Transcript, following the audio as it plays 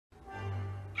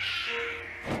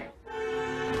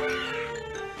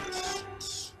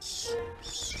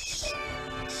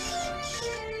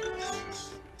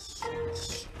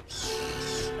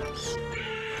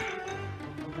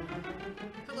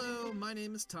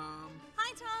Tom.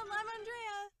 Hi, Tom. I'm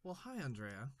Andrea. Well, hi,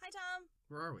 Andrea. Hi, Tom.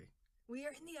 Where are we? We are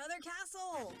in the other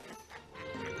castle.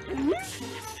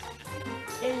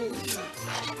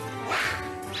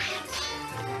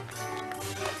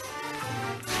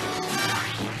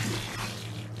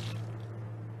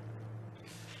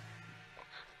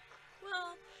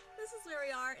 Well, this is where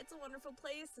we are. It's a wonderful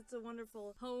place. It's a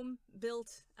wonderful home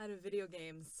built out of video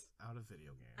games. Out of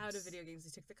video games. Out of video games.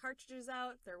 We took the cartridges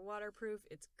out. They're waterproof.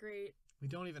 It's great. We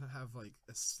don't even have, like,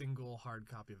 a single hard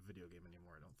copy of a video game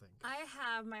anymore, I don't think. I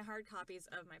have my hard copies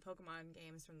of my Pokemon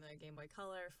games from the Game Boy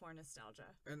Color for nostalgia.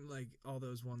 And, like, all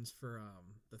those ones for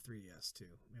the 3DS, too.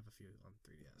 We have a few on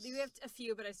 3DS. We have a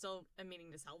few, but I still am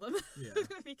meaning to sell them. Yeah.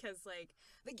 Because, like,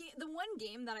 the one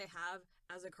game that I have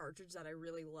as a cartridge that I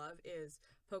really love is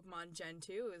Pokemon Gen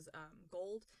 2, is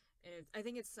Gold. And I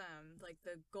think it's, like,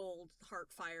 the Gold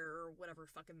Heartfire or whatever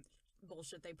fucking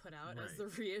bullshit they put out as the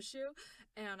reissue,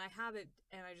 and I have it,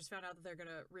 and I just found out that they're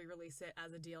gonna re-release it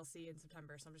as a DLC in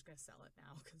September, so I'm just gonna sell it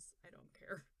now because I don't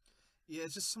care. Yeah,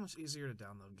 it's just so much easier to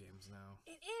download games now.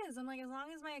 It is. I'm like, as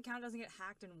long as my account doesn't get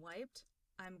hacked and wiped,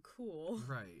 I'm cool.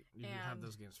 Right. You can have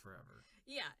those games forever.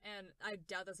 Yeah, and I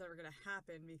doubt that's ever gonna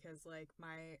happen because, like,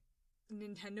 my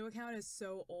Nintendo account is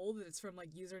so old that it's from,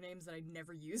 like, usernames that I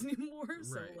never use anymore,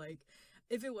 so, like,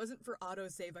 if it wasn't for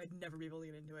autosave, I'd never be able to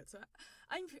get into it. So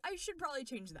I should probably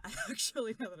change that,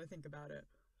 actually, now that I think about it.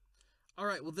 All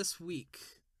right, well, this week...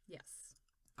 Yes.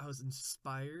 I was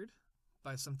inspired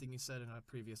by something you said in a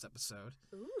previous episode.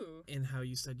 Ooh. In how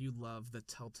you said you love the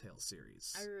Telltale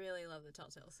series. I really love the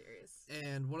Telltale series.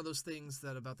 And one of those things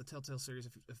that about the Telltale series,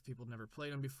 if people never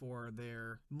played them before,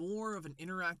 they're more of an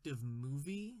interactive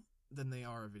movie than they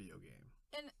are a video game.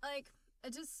 And, like,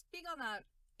 to speak on that,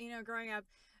 you know, growing up,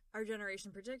 our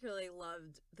generation particularly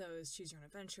loved those choose your own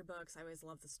adventure books. I always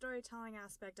loved the storytelling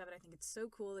aspect of it. I think it's so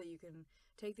cool that you can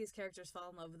take these characters, fall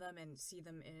in love with them, and see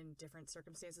them in different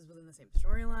circumstances within the same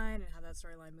storyline and have that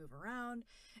storyline move around.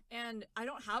 And I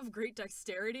don't have great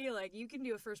dexterity. Like, you can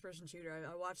do a first-person shooter.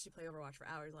 I watched you play Overwatch for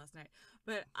hours last night.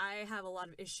 But I have a lot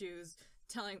of issues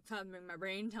telling my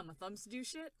brain, telling my thumbs to do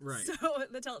shit. Right. So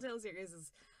the Telltale series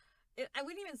is... I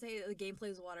wouldn't even say that the gameplay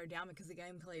is watered down because the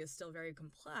gameplay is still very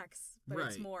complex, but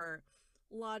it's more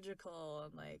logical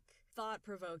and, like,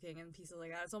 thought-provoking and pieces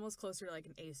like that. It's almost closer to, like,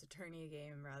 an Ace Attorney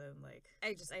game rather than, like...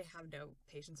 I have no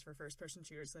patience for first-person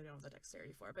shooters, so I don't have the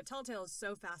dexterity for it. But Telltale is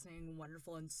so fascinating and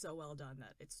wonderful and so well done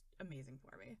that it's amazing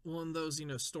for me. Well, and those, you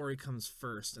know, story comes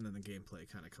first and then the gameplay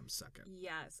kind of comes second.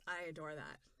 Yes, I adore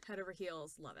that. Head over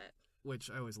heels, love it.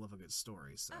 Which I always love a good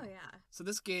story. So. Oh, yeah. So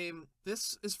this game,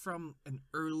 this is from an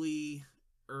early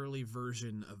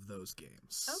version of those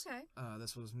games. Okay.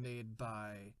 This was made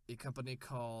by a company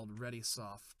called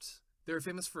ReadySoft. They were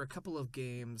famous for a couple of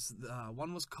games.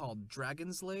 One was called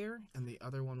Dragon's Lair, and the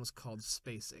other one was called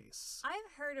Space Ace.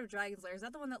 I've heard of Dragon's Lair. Is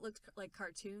that the one that looked like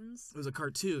cartoons? It was a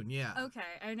cartoon, yeah. Okay,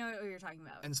 I know what you're talking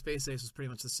about. And Space Ace was pretty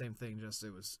much the same thing, just it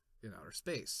was in outer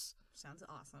space. Sounds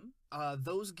awesome.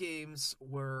 Those games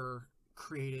were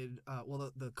created,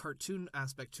 the cartoon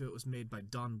aspect to it was made by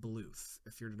Don Bluth.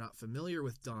 If you're not familiar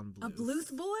with Don Bluth. A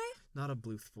Bluth boy? Not a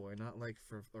Bluth boy, not like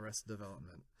for Arrested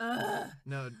Development. Ugh.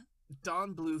 No,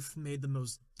 Don Bluth made the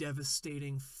most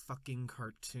devastating fucking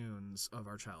cartoons of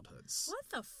our childhoods. What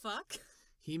the fuck?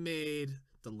 He made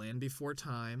The Land Before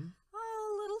Time.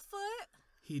 Oh, Littlefoot.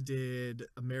 He did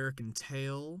American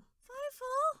Tail.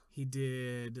 Firefall. He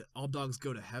did All Dogs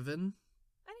Go to Heaven.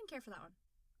 I didn't care for that one.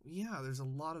 Yeah, there's a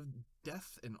lot of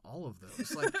death in all of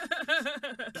those. Like,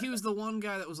 he was the one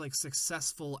guy that was, like,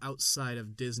 successful outside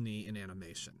of Disney in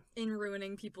animation. In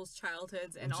ruining people's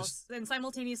childhoods and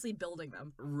simultaneously building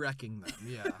them. Wrecking them,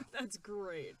 yeah. That's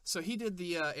great. So he did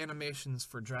the animations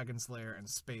for Dragon's Lair and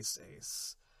Space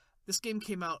Ace. This game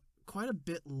came out quite a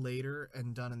bit later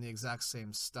and done in the exact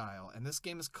same style, and this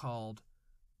game is called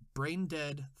Brain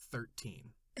Dead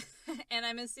 13. And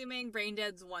I'm assuming Brain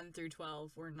Dead's 1 through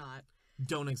 12 were not...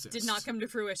 Don't exist. Did not come to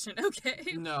fruition.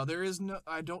 Okay. No, there is no...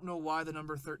 I don't know why the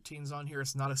number 13's on here.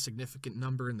 It's not a significant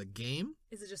number in the game.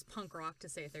 Is it just punk rock to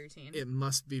say 13? It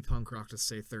must be punk rock to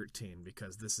say 13,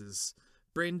 because this is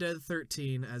Brain Dead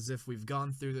 13, as if we've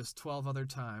gone through this 12 other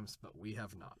times, but we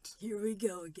have not. Here we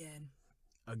go again.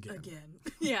 Again.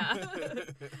 Yeah.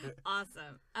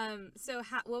 Awesome. So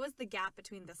what was the gap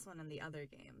between this one and the other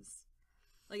games?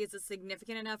 Like, is it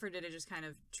significant enough, or did it just kind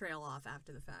of trail off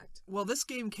after the fact? Well, this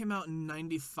game came out in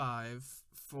 95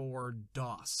 for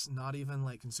DOS, not even,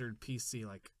 like, considered PC,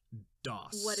 like,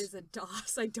 DOS. What is a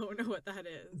DOS? I don't know what that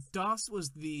is. DOS was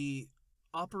the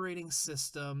operating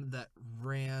system that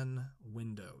ran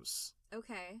Windows.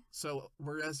 Okay. So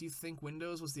whereas you think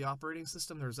Windows was the operating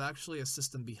system, there's actually a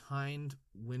system behind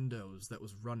Windows that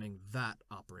was running that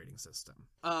operating system.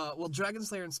 Well,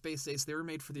 Dragon's Lair and Space Ace, they were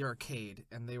made for the arcade,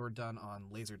 and they were done on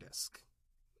Laserdisc.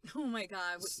 Oh my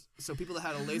god. So people that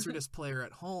had a Laserdisc player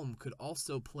at home could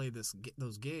also play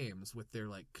those games with their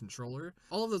like controller.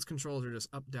 All of those controls are just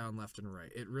up, down, left, and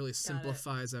right. It really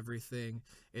simplifies everything.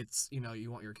 It's, you know,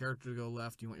 you want your character to go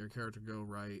left, you want your character to go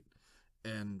right,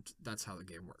 and that's how the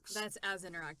game works. That's as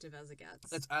interactive as it gets.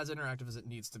 That's as interactive as it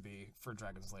needs to be for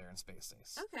Dragon's Lair and Space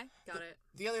Ace. Okay, got it.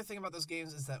 The other thing about those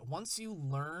games is that once you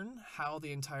learn how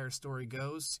the entire story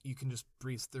goes, you can just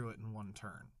breeze through it in one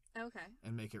turn. Okay.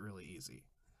 And make it really easy.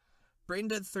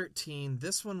 Braindead 13,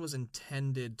 this one was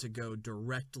intended to go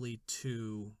directly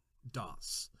to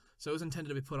DOS. So it was intended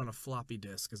to be put on a floppy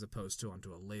disk as opposed to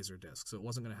onto a laser disc, so it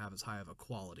wasn't going to have as high of a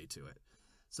quality to it.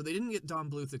 So they didn't get Don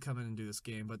Bluth to come in and do this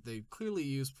game, but they clearly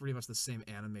used pretty much the same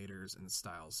animators and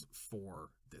styles for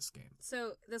this game.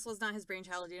 So this was not his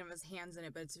brainchild, he didn't have his hands in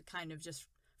it, but it's kind of just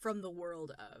from the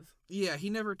world of. Yeah, he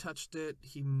never touched it.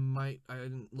 He might, I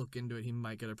didn't look into it, he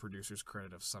might get a producer's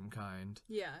credit of some kind.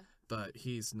 Yeah. But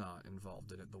he's not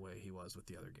involved in it the way he was with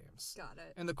the other games. Got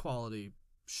it. And the quality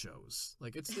shows.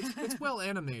 Like, it's well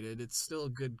animated. It's still a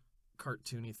good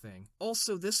cartoony thing.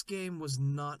 Also, this game was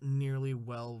not nearly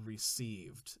well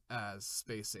received as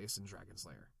Space Ace and Dragon's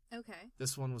Lair. Okay.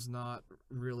 This one was not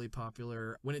really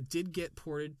popular. When it did get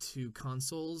ported to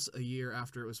consoles a year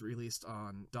after it was released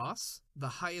on DOS, the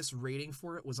highest rating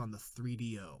for it was on the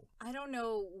 3DO. I don't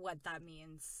know what that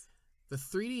means. The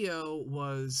 3DO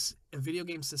was a video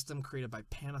game system created by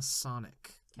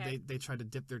Panasonic. Okay. They tried to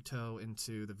dip their toe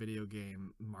into the video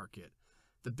game market.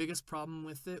 The biggest problem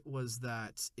with it was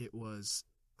that it was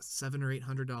 $700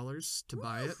 or $800 to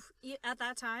buy it. At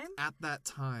that time? At that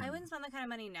time. I wouldn't spend that kind of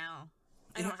money now.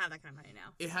 I don't have that kind of money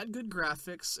now. It had good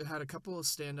graphics. It had a couple of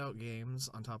standout games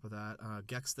on top of that.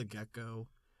 Gex the Gecko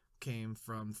came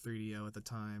from 3DO at the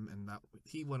time, and that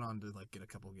he went on to like get a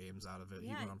couple games out of it.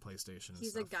 Yeah, he went on PlayStation and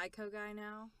he's stuff. a Geico guy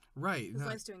now. Right. His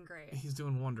life's doing great. He's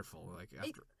doing wonderful. Like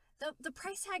after the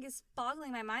price tag is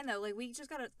boggling my mind though. Like we just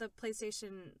got the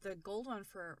PlayStation, the gold one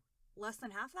for less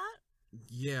than half that.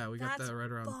 Yeah, we got that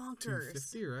right around bonkers.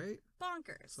 $250, right?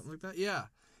 Bonkers. Something like that. Yeah.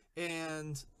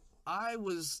 And I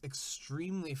was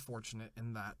extremely fortunate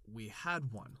in that we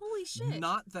had one. Holy shit.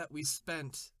 Not that we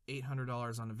spent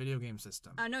 $800 on a video game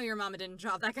system. I know your mama didn't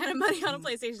drop that kind of money on a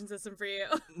PlayStation system for you.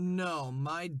 No,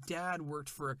 my dad worked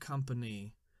for a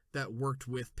company that worked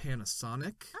with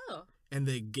Panasonic. Oh. And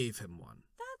they gave him one.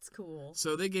 That's cool.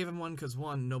 So they gave him one because,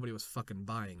 one, nobody was fucking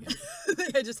buying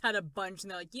it. They just had a bunch,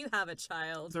 and they're like, you have a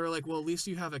child. They were like, well, at least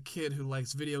you have a kid who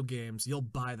likes video games. You'll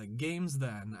buy the games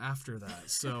then after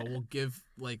that. So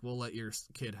we'll let your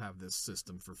kid have this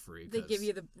system for free. They give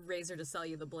you the razor to sell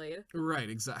you the blade. Right,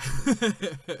 exactly.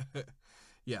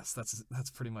 Yes, that's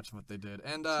pretty much what they did.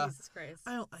 And Jesus Christ.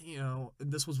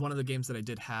 This was one of the games that I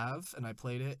did have, and I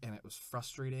played it, and it was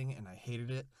frustrating, and I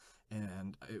hated it,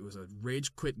 and it was a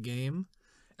rage quit game.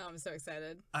 Oh, I'm so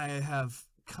excited. I have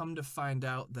come to find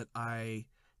out that I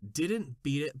didn't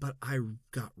beat it, but I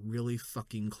got really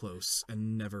fucking close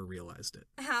and never realized it.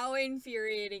 How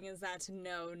infuriating is that to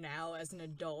know now as an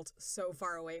adult so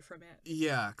far away from it?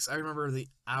 Yeah, because I remember the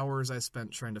hours I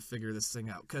spent trying to figure this thing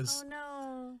out. Because oh,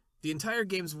 no. The entire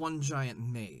game's one giant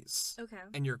maze. Okay.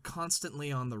 And you're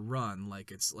constantly on the run, like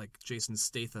it's like Jason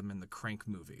Statham in the Crank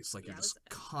movies. Like you're just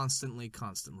constantly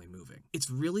moving.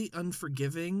 It's really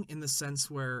unforgiving in the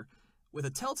sense where with a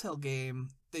Telltale game,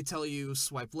 they tell you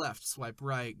swipe left, swipe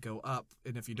right, go up,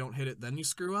 and if you don't hit it, then you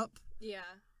screw up. Yeah.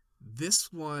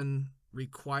 This one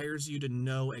requires you to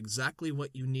know exactly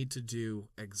what you need to do,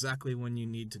 exactly when you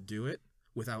need to do it,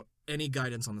 without any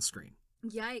guidance on the screen.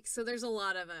 Yikes. So there's a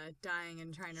lot of dying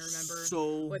and trying to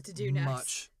remember what to do next. So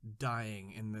much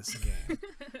dying in this game.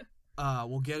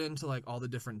 We'll get into like all the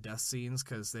different death scenes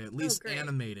because they at least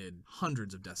animated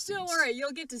hundreds of death scenes. Don't worry,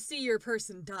 you'll get to see your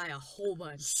person die a whole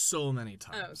bunch. So many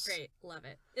times. Oh, great. Love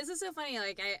it. This is so funny.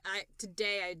 Like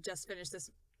today I just finished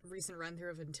this recent run through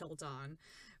of Until Dawn,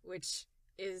 which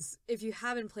is, if you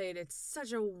haven't played, it's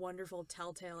such a wonderful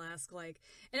Telltale-esque, like,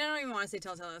 and I don't even want to say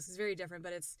Telltale-esque, it's very different,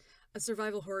 but it's a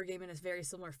survival horror game in a very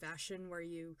similar fashion where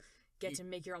you get to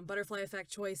make your own butterfly effect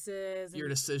choices. Your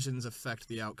decisions affect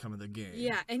the outcome of the game.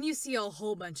 Yeah, and you see a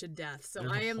whole bunch of death. So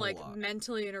I am like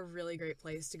mentally in a really great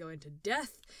place to go into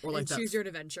death or like choose your own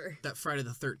adventure. That Friday the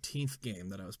 13th game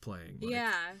that I was playing. Like,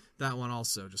 yeah. That one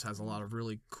also just has a lot of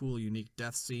really cool, unique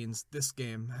death scenes. This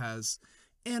game has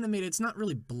animated. It's not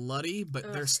really bloody,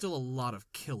 but there's still a lot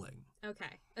of killing.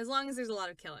 Okay. As long as there's a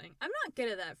lot of killing. I'm not good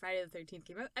at that Friday the 13th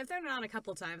game. I've thrown it on a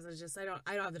couple times. It's just I don't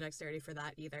have the dexterity for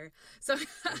that either. So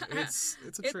it's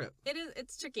a trip.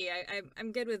 It's tricky.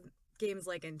 I'm good with games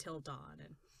like Until Dawn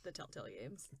and the Telltale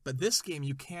games. But this game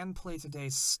you can play today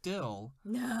still,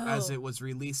 no, as it was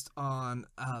released on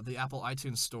the Apple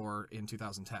iTunes Store in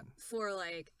 2010. For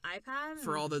like iPad?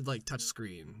 For all the like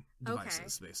touchscreen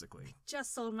devices, basically.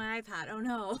 Just sold my iPad. Oh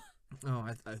no. Oh,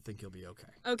 I think you'll be okay.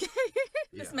 Okay.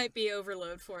 This might be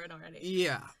overload for it already.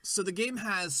 Yeah. So the game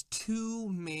has two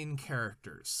main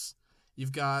characters.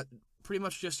 You've got pretty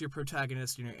much just your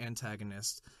protagonist and your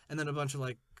antagonist, and then a bunch of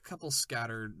like couple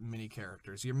scattered mini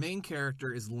characters. Your main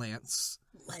character is Lance.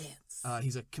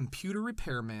 He's a computer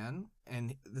repairman,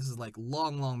 and this is like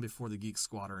long before the Geek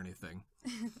Squad or anything.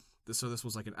 So this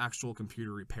was like an actual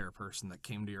computer repair person that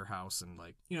came to your house and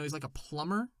like, he's like a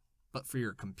plumber, but for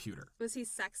your computer. Was he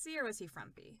sexy or was he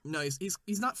frumpy? No,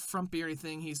 he's not frumpy or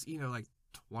anything. He's, like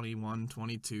 21,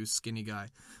 22, skinny guy.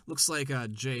 Looks like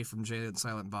Jay from Jay and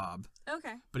Silent Bob.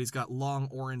 Okay. But he's got long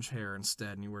orange hair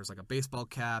instead, and he wears like a baseball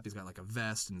cap. He's got like a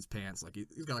vest in his pants. Like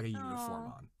he's got like a uniform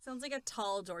on. Sounds like a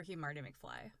tall, dorky Marty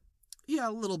McFly. Yeah,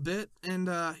 a little bit. And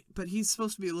but he's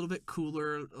supposed to be a little bit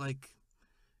cooler, like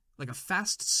a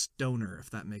fast stoner,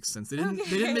 if that makes sense. They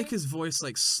didn't make his voice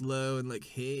like slow and like,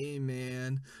 hey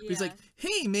man. But he's like,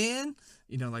 hey man.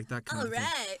 Like that kind of thing. All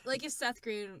right. Like if Seth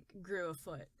Green grew a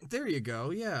foot. There you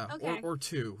go, yeah. Okay. Or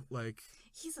two. Like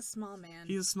he's a small man.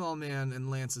 He's a small man,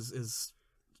 and Lance is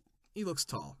he looks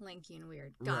tall. Lanky and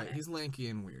weird. Got it. He's lanky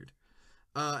and weird.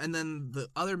 And then the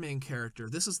other main character,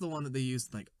 this is the one that they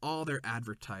used in like all their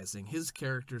advertising. His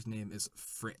character's name is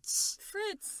Fritz.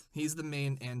 Fritz. He's the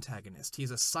main antagonist.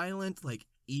 He's a silent, like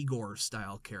Igor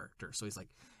style character. So he's like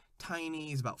tiny,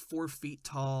 he's about 4 feet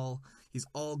tall, he's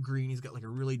all green, he's got like a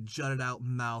really jutted out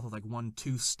mouth with like one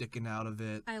tooth sticking out of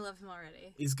it. I love him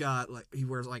already. He's got like, he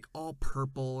wears like all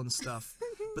purple and stuff,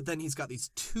 but then he's got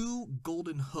these 2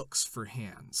 golden hooks for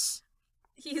hands.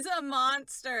 He's a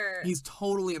monster. He's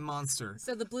totally a monster.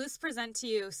 So the blues present to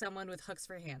you someone with hooks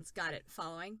for hands. Got it.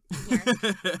 Following here.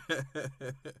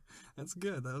 That's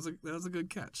good. That was a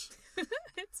good catch.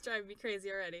 It's driving me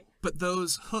crazy already. But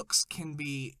those hooks can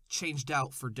be changed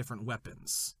out for different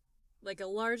weapons. Like a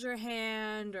larger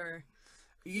hand, or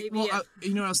maybe what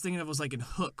I was thinking of was like in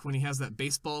Hook when he has that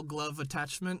baseball glove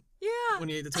attachment. Yeah. When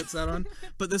he puts that on.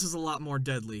 But this is a lot more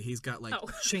deadly. He's got like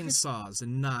chainsaws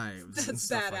and knives and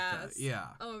stuff badass. like that. Yeah.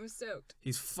 Oh, I'm stoked.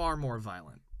 He's far more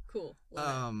violent. Cool.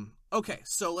 Okay,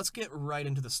 so let's get right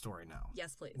into the story now.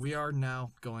 Yes, please. We are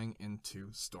now going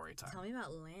into story time. Tell me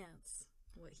about Lance.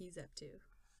 What he's up to.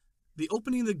 The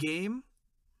opening of the game,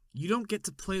 you don't get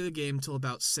to play the game till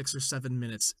about 6 or 7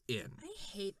 minutes in.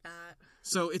 I hate that.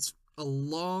 So it's a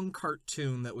long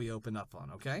cartoon that we open up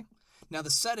on, okay? Now the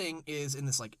setting is in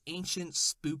this like ancient,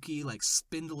 spooky, like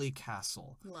spindly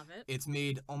castle. Love it. It's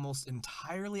made almost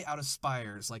entirely out of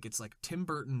spires, like it's like Tim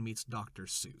Burton meets Dr.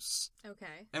 Seuss.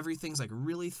 Okay. Everything's like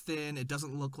really thin. It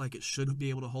doesn't look like it should be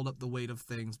able to hold up the weight of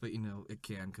things, but it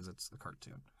can because it's a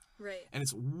cartoon. Right. And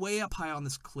it's way up high on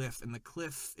this cliff, and the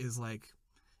cliff is like,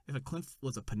 if a cliff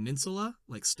was a peninsula,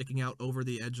 like sticking out over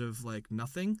the edge of like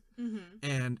nothing,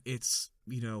 and it's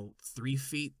 3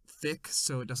 feet thick,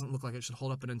 so it doesn't look like it should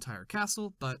hold up an entire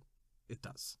castle, but it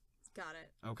does. Got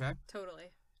it. Okay?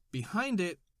 Totally. Behind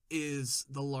it is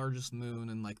the largest moon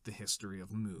in like the history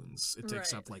of moons. It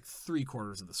takes up like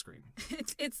 3/4 of the screen.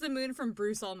 It's the moon from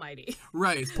Bruce Almighty.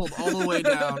 Right, it's pulled all the way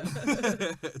down.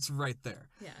 It's right there.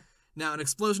 Yeah. Now, an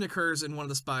explosion occurs in one of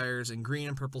the spires, and green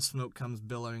and purple smoke comes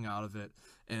billowing out of it,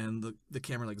 and the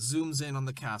camera like zooms in on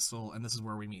the castle, and this is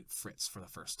where we meet Fritz for the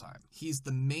first time. He's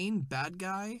the main bad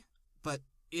guy, but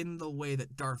in the way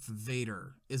that Darth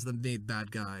Vader is the main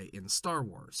bad guy in Star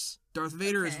Wars. Darth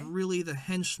Vader is really the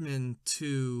henchman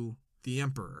to the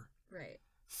Emperor. Right.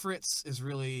 Fritz is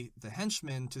really the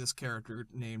henchman to this character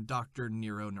named Dr.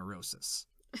 Nero Neurosis.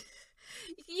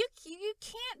 You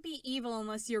can't be evil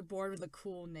unless you're born with a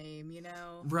cool name,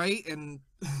 Right? And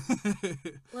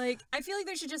like, I feel like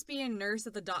there should just be a nurse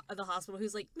at the hospital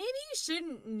who's like, maybe you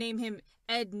shouldn't name him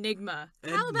Ed Nigma.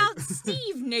 How about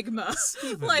Steve Nigma?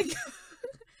 Like,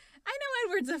 I know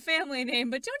Edward's a family name,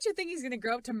 but don't you think he's going to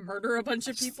grow up to murder a bunch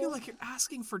of people? I feel like you're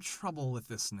asking for trouble with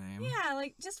this name. Yeah,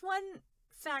 like, just one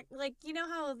fact. Like, you know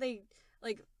how they...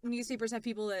 Like, newspapers have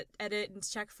people that edit and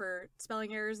check for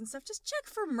spelling errors and stuff. Just check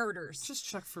for murders. Just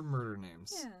check for murder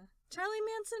names. Yeah. Charlie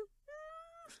Manson?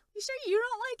 You sure you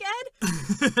don't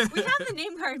like Ed? We have the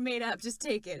name card made up. Just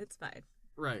take it. It's fine.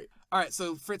 Right. All right,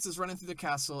 so Fritz is running through the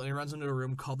castle, and he runs into a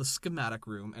room called the schematic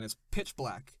room, and it's pitch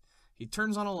black. He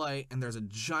turns on a light, and there's a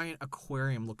giant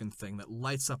aquarium-looking thing that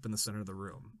lights up in the center of the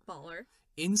room. Baller.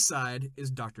 Inside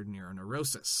is Dr.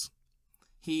 Neuroneurosis.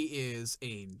 He is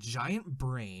a giant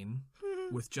brain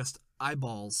with just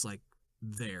eyeballs, like,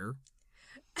 there,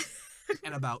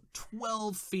 and about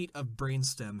 12 feet of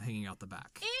brainstem hanging out the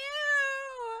back. Ew!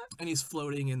 And he's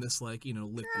floating in this, like,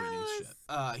 liquidy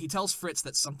shit. He tells Fritz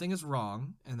that something is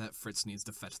wrong, and that Fritz needs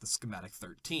to fetch the schematic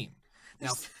 13.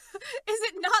 Now, is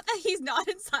it not that he's not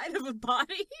inside of a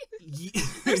body?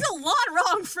 There's a lot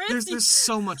wrong, Fritz. There's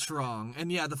so much wrong.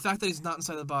 And yeah, the fact that he's not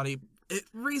inside the body, it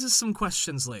raises some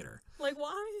questions later. Like,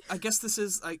 why? I guess this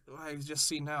is, I just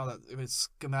see now that it's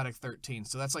schematic 13.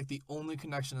 So that's like the only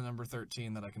connection to number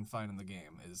 13 that I can find in the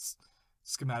game is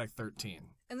schematic 13.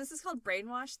 And this is called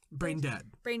Brainwashed? Brain Dead.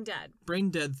 Brain Dead.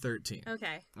 Brain Dead 13.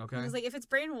 Okay. Okay. I was like, if it's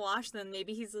brainwashed, then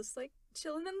maybe he's just, like,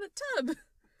 chilling in the tub.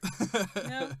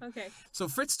 No? Okay. So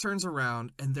Fritz turns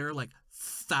around, and there are, like,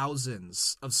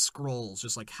 thousands of scrolls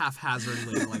just, like,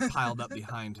 haphazardly, like, piled up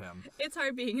behind him. It's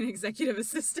hard being an executive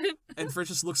assistant. And Fritz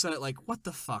just looks at it like, what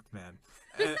the fuck, man?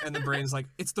 And the brain's like,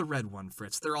 it's the red one,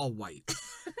 Fritz. They're all white.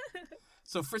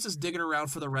 So Fritz is digging around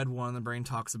for the red one, and the brain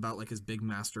talks about, like, his big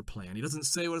master plan. He doesn't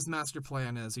say what his master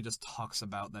plan is, he just talks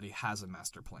about that he has a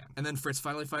master plan. And then Fritz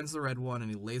finally finds the red one, and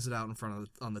he lays it out in front of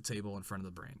on the table in front of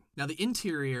the brain. Now, the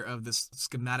interior of this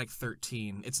schematic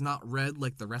 13, it's not red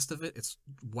like the rest of it, it's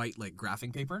white like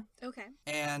graphing paper. Okay.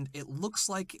 And it looks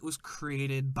like it was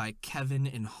created by Kevin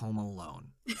in Home Alone.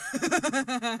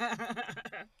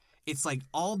 It's, like,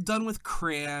 all done with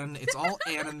crayon. It's all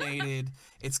animated.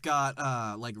 It's got,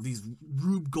 like, these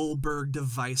Rube Goldberg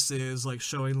devices, like,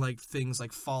 showing, like, things,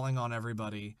 like, falling on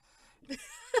everybody.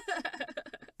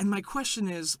 And my question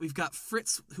is, we've got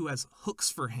Fritz, who has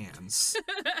hooks for hands,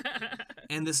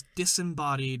 and this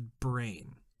disembodied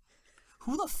brain.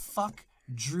 Who the fuck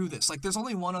drew this? Like, there's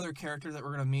only one other character that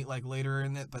we're going to meet, like, later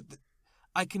in it, but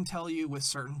I can tell you with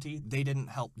certainty they didn't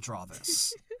help draw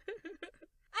this.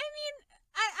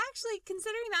 Actually,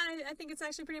 considering that, I think it's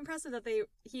actually pretty impressive that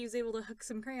he was able to hook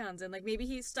some crayons, and, like, maybe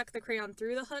he stuck the crayon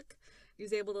through the hook. He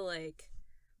was able to, like,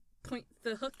 point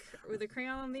the hook with the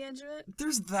crayon on the edge of it.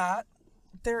 There's that.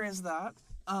 There is that.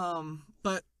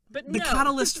 But no. The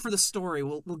catalyst for the story,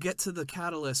 we'll get to the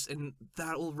catalyst, and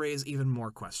that will raise even more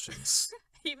questions.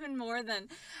 Even more than,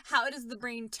 how does the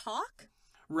brain talk?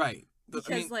 Right.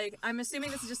 Because, like, I'm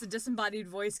assuming this is just a disembodied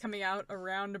voice coming out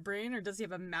around a brain, or does he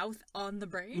have a mouth on the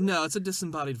brain? No, it's a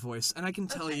disembodied voice. And I can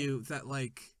tell you that,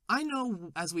 like, I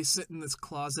know as we sit in this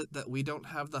closet that we don't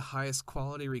have the highest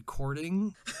quality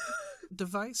recording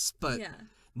device, but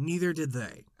neither did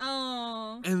they.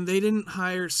 Oh. And they didn't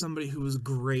hire somebody who was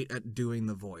great at doing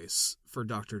the voice for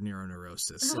Dr.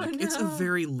 Neuroneurosis. It's a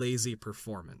very lazy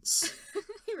performance.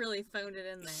 Really phoned it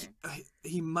in there.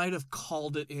 He might have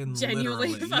called it in Genuinely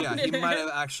literally. Yeah, he might in.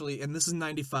 have actually, and this is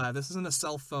 95. This isn't a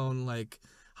cell phone, like,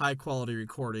 high quality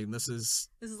recording. This is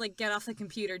like, get off the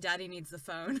computer, daddy needs the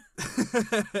phone.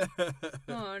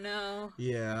 Oh no.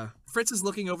 Yeah. Fritz is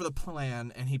looking over the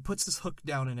plan, and he puts his hook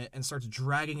down in it and starts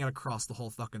dragging it across the whole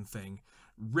fucking thing,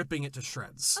 ripping it to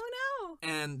shreds. Oh no.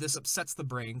 And this upsets the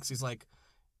brain, because he's like,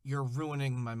 you're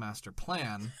ruining my master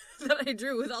plan. That I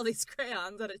drew with all these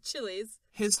crayons out of Chili's.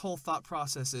 His whole thought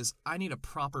process is, I need a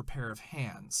proper pair of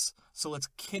hands, so let's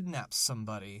kidnap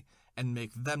somebody and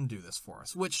make them do this for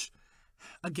us. Which,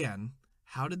 again,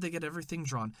 how did they get everything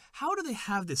drawn? How do they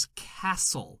have this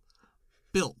castle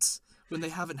built when they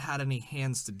haven't had any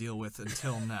hands to deal with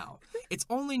until now? It's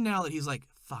only now that he's like,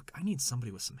 fuck, I need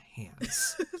somebody with some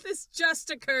hands. This just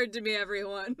occurred to me,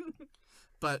 everyone.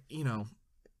 But,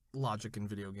 logic in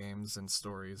video games and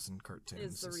stories and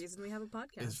cartoons is the reason we have a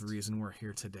podcast. Is the reason we're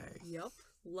here today. Yep.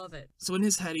 Love it. So in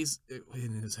his head,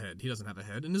 he doesn't have a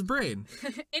head, in his brain.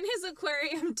 In his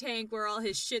aquarium tank where all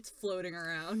his shit's floating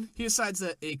around. He decides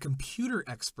that a computer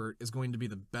expert is going to be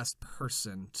the best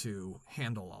person to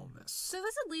handle all this. So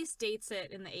this at least dates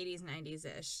it in the 80s,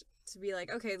 90s-ish. To be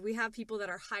like, okay, we have people that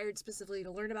are hired specifically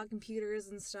to learn about computers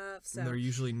and stuff. So and they're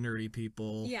usually nerdy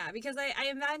people. Yeah, because I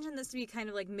imagine this to be kind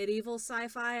of like medieval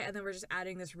sci-fi, and then we're just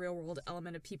adding this real-world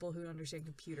element of people who understand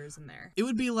computers in there. It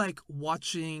would be like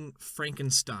watching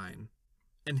Frankenstein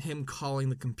and him calling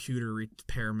the computer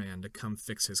repairman to come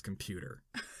fix his computer.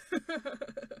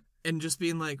 And just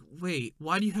being like, wait,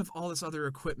 why do you have all this other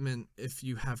equipment if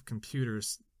you have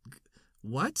computers?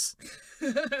 What?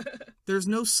 There's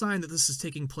no sign that this is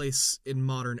taking place in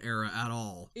modern era at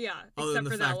all. Yeah, other than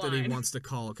the fact that he line. wants to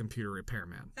call a computer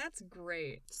repairman. That's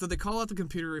great. So they call out the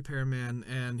computer repairman,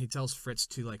 and he tells Fritz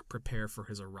to, like, prepare for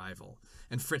his arrival.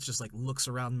 And Fritz just, like, looks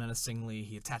around menacingly.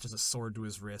 He attaches a sword to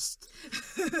his wrist.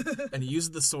 And he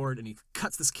uses the sword, and he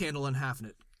cuts this candle in half, and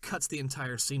it cuts the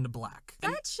entire scene to black.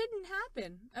 That shouldn't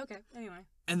happen. Okay, anyway.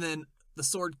 And then the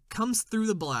sword comes through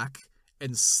the black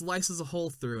and slices a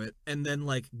hole through it, and then,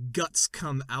 like, guts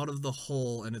come out of the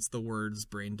hole, and it's the words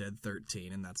Brain Dead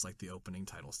 13, and that's, like, the opening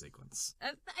title sequence.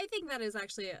 I think that is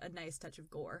actually a nice touch of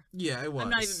gore. Yeah, it was.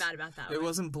 I'm not even mad about that. It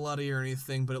wasn't bloody or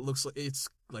anything, but it looks like it's,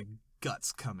 like,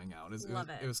 guts coming out. Love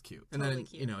it. It was cute. Totally And then,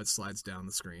 cute. you know, it slides down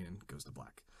the screen and goes to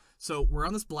black. So we're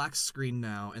on this black screen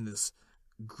now, and this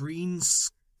green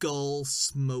skull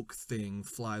smoke thing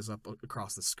flies up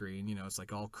across the screen. You know, it's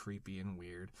like all creepy and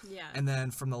weird. Yeah. And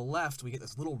then from the left, we get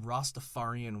this little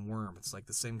Rastafarian worm. It's like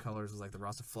the same colors as like the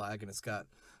Rasta flag, and it's got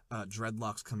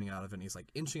dreadlocks coming out of it. And he's like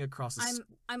inching across the.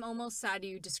 I'm almost sad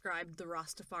you described the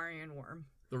Rastafarian worm.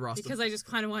 The Rasta. Because I just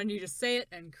kind of wanted you to say it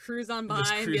and cruise on by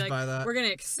Just and cruise be like, by that. we're gonna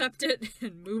accept it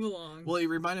and move along. Well, it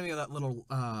reminded me of that little,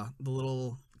 the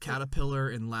little caterpillar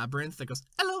in Labyrinth that goes,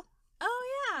 "Hello."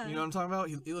 Oh yeah. You know what I'm talking about?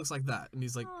 He looks like that, and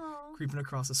he's like Aw. creeping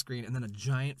across the screen, and then a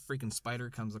giant freaking spider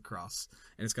comes across,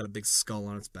 and it's got a big skull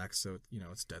on its back, so you know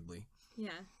it's deadly. Yeah.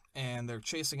 And they're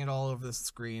chasing it all over the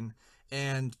screen,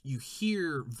 and you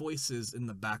hear voices in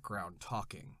the background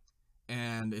talking,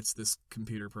 and it's this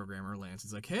computer programmer Lance.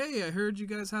 He's like, "Hey, I heard you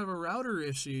guys have a router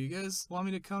issue. You guys want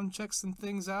me to come check some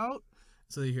things out?"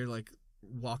 So you hear like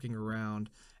walking around.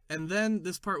 And then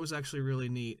this part was actually really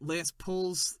neat. Lance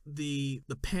pulls the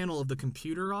panel of the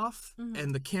computer off,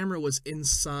 and the camera was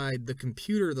inside the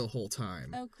computer the whole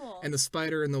time. Oh, cool. And the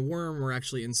spider and the worm were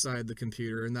actually inside the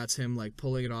computer, and that's him like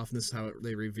pulling it off. And this is how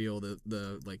they reveal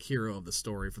the like hero of the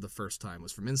story for the first time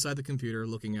was from inside the computer,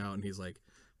 looking out, and he's like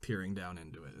peering down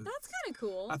into it. That's kind of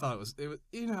cool. I thought it was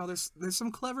you know there's some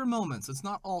clever moments. It's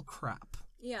not all crap.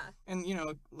 Yeah. And, you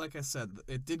know, like I said,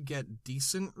 it did get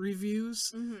decent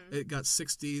reviews. Mm-hmm. It got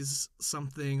 60s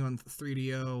something on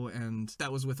 3DO, and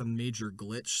that was with a major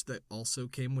glitch that also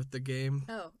came with the game.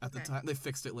 Oh, At the okay. time, they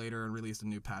fixed it later and released a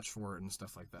new patch for it and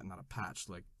stuff like that. Not a patch,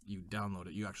 like, you download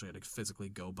it. You actually had to physically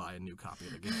go buy a new copy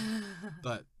of the game.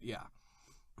 But, yeah.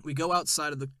 We go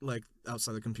outside of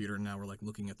the computer, and now we're, like,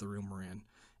 looking at the room we're in.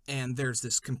 And there's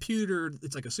this computer,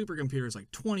 it's like a supercomputer, it's like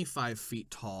 25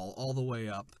 feet tall all the way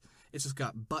up. It's just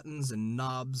got buttons and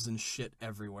knobs and shit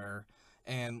everywhere.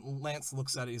 And Lance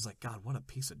looks at it, he's like, "God, what a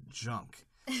piece of junk."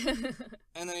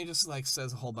 And then he just, like,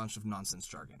 says a whole bunch of nonsense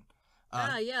jargon.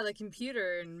 Yeah, the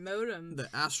computer and modem. The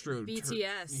Astro...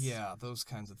 BTS. Yeah, those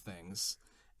kinds of things.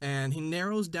 And he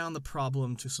narrows down the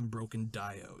problem to some broken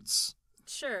diodes.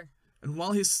 Sure. And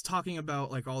while he's talking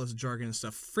about, like, all this jargon and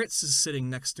stuff, Fritz is sitting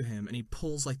next to him, and he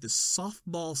pulls, like, this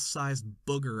softball-sized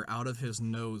booger out of his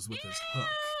nose with his hook.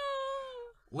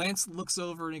 Lance looks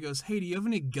over and he goes, "Hey, do you have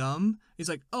any gum?" He's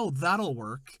like, "Oh, that'll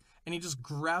work." And he just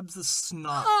grabs the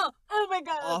snot Oh my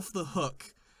god. off the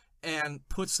hook and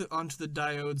puts it onto the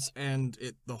diodes, and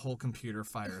the whole computer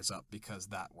fires up because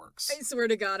that works. I swear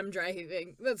to God, I'm dry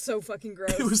heaving. That's so fucking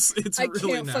gross. It's I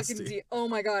really can't nasty. fucking oh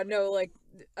my god, no, like,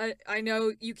 I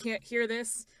know you can't hear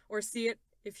this or see it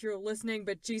if you're listening,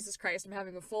 but Jesus Christ, I'm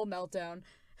having a full meltdown.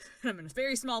 I'm in a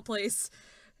very small place,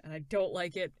 and I don't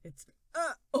like it. It's,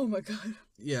 oh my god.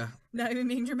 Yeah. Not even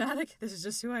being dramatic. This is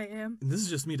just who I am. And this is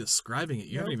just me describing it.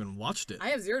 You Nope. haven't even watched it. I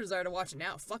have zero desire to watch it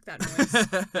now. Fuck that noise.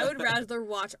 I would rather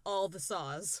watch all the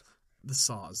saws. The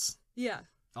saws. Yeah.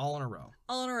 All in a row.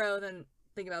 All in a row than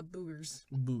think about boogers.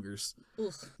 Boogers.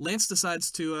 Ugh. Lance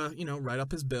decides to, write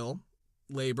up his bill.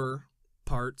 Labor,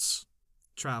 parts,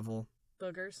 travel.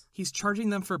 Boogers. He's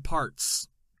charging them for parts.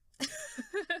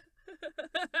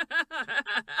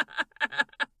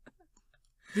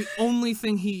 The only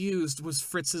thing he used was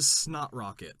Fritz's snot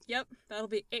rocket. Yep, that'll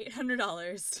be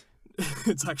 $800.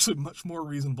 It's actually much more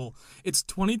reasonable. It's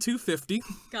 $22.50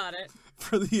 Got it.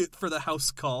 for the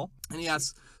house call. And he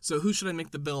asks, "So who should I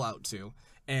make the bill out to?"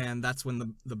 And that's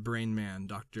when the brain man,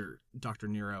 Dr.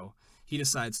 Nero, he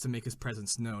decides to make his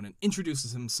presence known and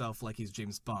introduces himself like he's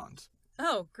James Bond.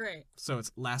 Oh, great. So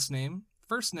it's last name,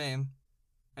 first name,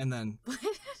 and then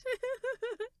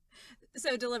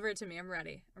So deliver it to me. I'm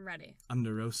ready. I'm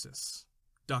Neurosis.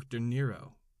 Dr.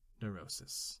 Nero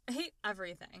Neurosis. I hate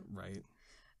everything. Right.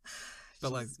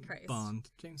 But like Jesus Christ. Bond,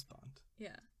 James Bond.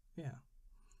 Yeah. Yeah.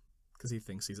 Because he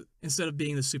thinks instead of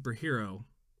being the superhero,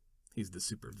 he's the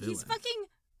super villain. He's fucking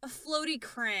a floaty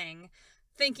Krang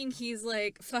thinking he's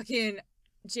like fucking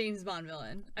James Bond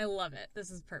villain. I love it. This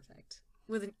is perfect.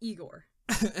 With an Igor.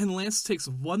 And Lance takes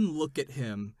one look at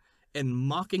him and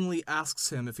mockingly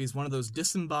asks him if he's one of those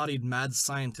disembodied mad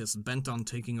scientists bent on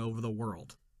taking over the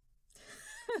world.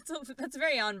 That's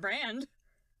very on brand.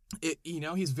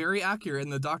 He's very accurate,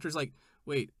 and the doctor's like,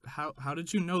 "Wait, how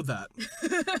did you know that?"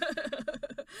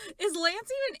 Is Lance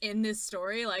even in this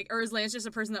story? Like, or is Lance just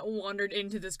a person that wandered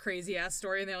into this crazy ass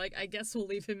story and they're like, I guess we'll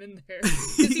leave him in there?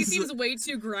 Because he seems way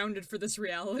too grounded for this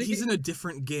reality. He's in a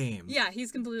different game. Yeah,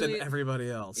 he's completely... than everybody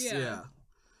else. Yeah.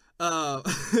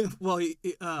 Well,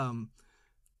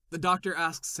 the doctor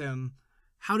asks him,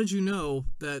 how did you know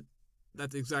that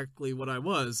that's exactly what I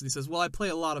was? And he says, well, I play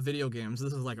a lot of video games.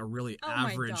 This is like a really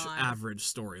average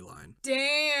storyline.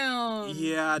 Damn.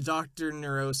 Yeah, Dr.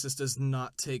 Neurosis does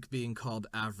not take being called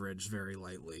average very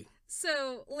lightly.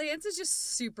 So Lance is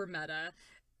just super meta,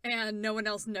 and no one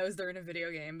else knows they're in a video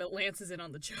game, but Lance is in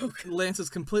on the joke. Lance is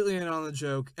completely in on the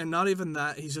joke, and not even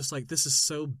that, he's just like, this is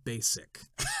so basic.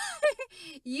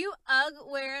 You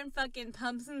wearing fucking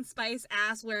pumps and spice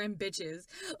ass wearing bitches.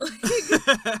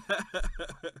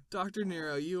 Dr.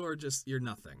 Nero, you're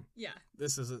nothing. Yeah.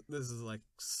 This is like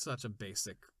such a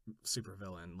basic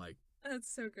supervillain. Like,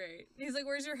 that's so great. He's like,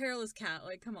 where's your hairless cat?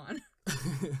 Like, come on.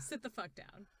 Sit the fuck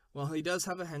down. Well, he does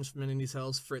have a henchman and he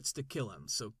tells Fritz to kill him.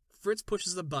 So Fritz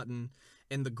pushes the button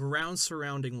and the ground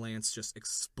surrounding Lance just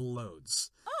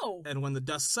explodes. Oh. And when the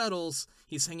dust settles,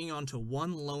 he's hanging onto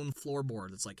one lone floorboard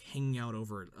that's like hanging out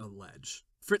over a ledge.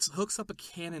 Fritz hooks up a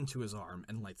cannon to his arm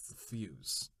and lights the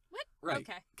fuse. What? Right.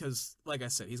 Okay. Because, like I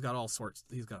said, he's got a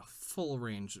full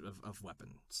range of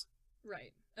weapons.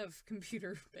 Right. Of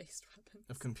computer-based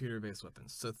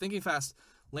weapons. So thinking fast,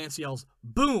 Lance yells,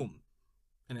 boom!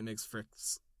 And it makes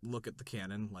Fritz look at the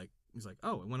cannon like, he's like,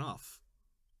 oh, it went off.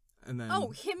 And then... Oh,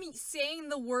 him saying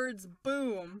the words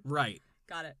boom. Right.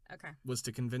 Got it. Okay. Was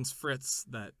to convince Fritz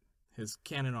that his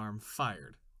cannon arm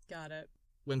fired. Got it.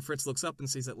 When Fritz looks up and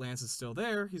sees that Lance is still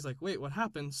there, he's like, wait, what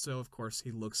happened? So, of course,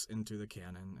 he looks into the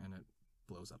cannon and it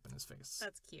blows up in his face.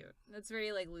 That's cute. That's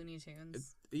very, like, Looney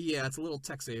Tunes. It's a little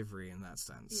Tex Avery in that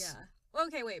sense. Yeah.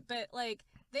 Okay, wait, but, like,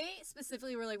 they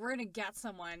specifically were like, we're gonna get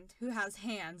someone who has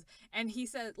hands, and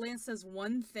Lance says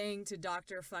one thing to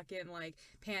Dr. fucking, like,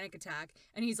 Panic Attack,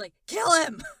 and he's like, kill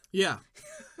him! Yeah.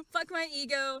 Fuck my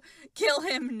ego, kill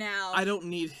him now. I don't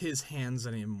need his hands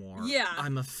anymore. Yeah.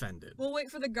 I'm offended. We'll wait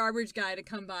for the garbage guy to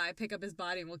come by, pick up his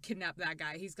body, and we'll kidnap that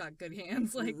guy. He's got good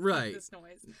hands. Like, right. This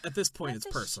noise. At this point, it's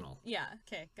personal. Yeah,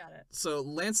 okay, got it. So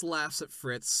Lance laughs at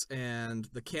Fritz, and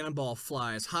the cannonball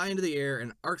flies high into the air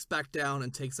and arcs back down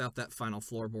and takes out that final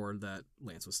floorboard that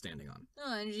Lance was standing on.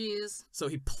 Oh, jeez. So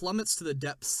he plummets to the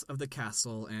depths of the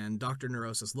castle, and Dr.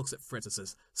 Neurosis looks at Fritz and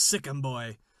says, sick 'em,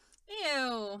 boy.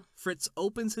 Ew. Fritz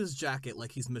opens his jacket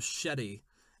like he's Machete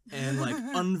and, like,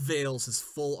 unveils his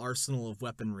full arsenal of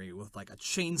weaponry with, like, a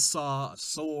chainsaw, a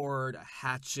sword, a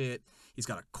hatchet. He's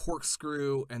got a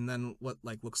corkscrew, and then what,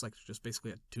 like, looks like just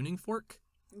basically a tuning fork.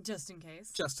 Just in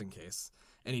case. Just in case.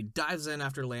 And he dives in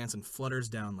after Lance and flutters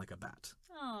down like a bat.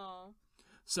 Oh.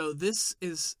 So this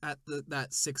is at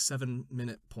that 6-7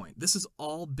 minute point. This has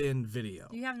all been video.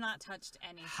 You have not touched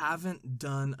anything. Haven't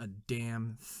done a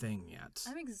damn thing yet.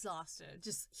 I'm exhausted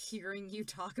just hearing you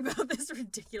talk about this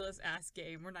ridiculous ass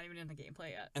game. We're not even in the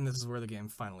gameplay yet. And this is where the game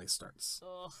finally starts.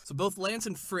 Ugh. So both Lance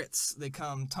and Fritz, they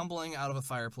come tumbling out of a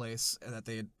fireplace that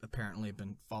they had apparently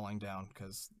been falling down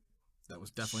because that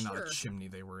was definitely not a chimney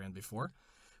they were in before.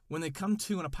 When they come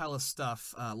to in a pile of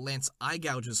stuff, Lance eye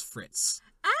gouges Fritz.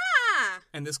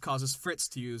 And this causes Fritz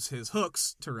to use his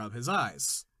hooks to rub his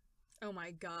eyes. Oh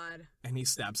my god. And he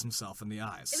stabs himself in the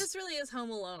eyes. This really is Home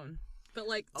Alone. But,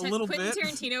 like, a little Quentin bit.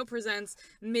 Tarantino presents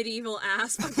medieval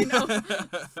ass fucking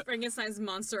Frankenstein's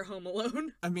monster Home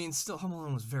Alone. I mean, still, Home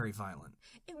Alone was very violent.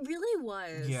 It really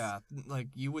was. Yeah, like,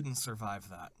 you wouldn't survive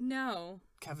that. No.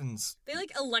 Kevin's... They,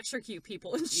 like, electrocute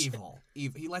people and shit. Evil.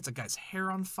 He lights a guy's hair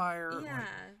on fire. Yeah. Like,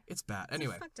 it's bad.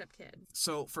 Anyway. He's a fucked up kid.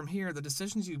 So, from here, the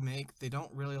decisions you make, they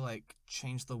don't really, like,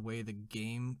 change the way the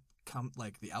game...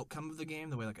 the outcome of the game,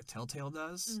 the way, like, a Telltale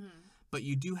does. Mm-hmm. But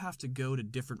you do have to go to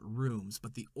different rooms,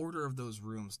 but the order of those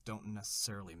rooms don't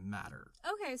necessarily matter.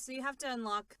 Okay, so you have to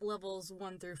unlock levels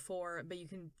 1 through 4, but you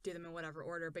can do them in whatever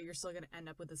order, but you're still going to end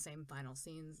up with the same final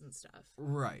scenes and stuff.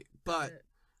 Right, but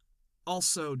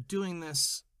also doing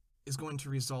this is going to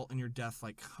result in your death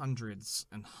like hundreds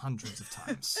and hundreds of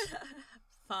times.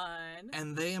 Fun.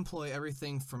 And they employ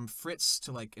everything from Fritz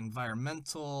to, like,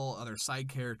 environmental, other side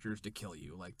characters to kill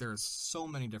you. Like, there's so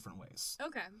many different ways.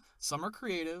 Okay. Some are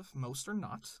creative, most are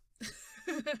not.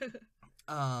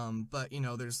 But, you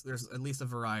know, there's at least a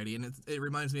variety. And it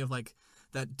reminds me of, like,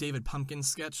 that David Pumpkins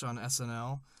sketch on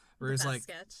SNL, where he's like,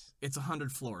 sketch. It's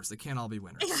 100 floors. They can't all be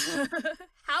winners.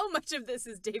 How much of this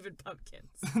is David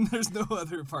Pumpkins? There's no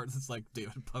other part that's like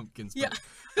David Pumpkins. But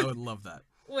Yeah. I would love that.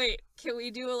 Wait, can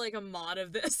we do a mod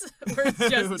of this where it's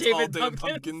just it's David all David Pumpkins?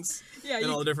 Pumpkins Yeah, in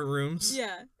all the different rooms.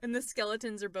 Yeah, and the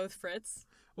skeletons are both Fritz.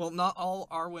 Well, not all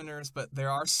are winners, but there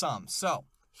are some. So,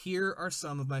 Here are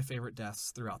some of my favorite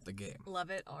deaths throughout the game. Love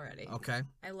it already. Okay.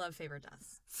 I love favorite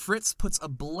deaths. Fritz puts a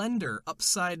blender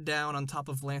upside down on top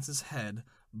of Lance's head,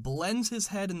 blends his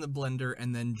head in the blender,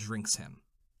 and then drinks him.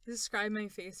 Describe my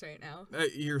face right now.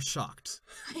 You're shocked.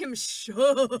 I am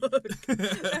shook.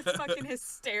 That's fucking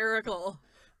hysterical.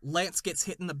 Lance gets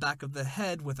hit in the back of the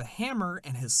head with a hammer,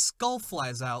 and his skull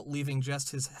flies out, leaving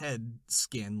just his head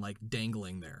skin, like,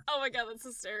 dangling there. Oh my god, that's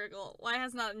hysterical. Why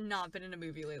has not been in a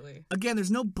movie lately? Again,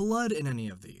 there's no blood in any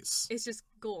of these. It's just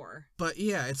gore. But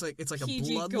yeah, it's like a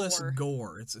PG bloodless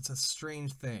gore. It's a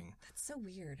strange thing. That's so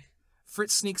weird.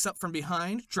 Fritz sneaks up from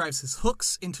behind, drives his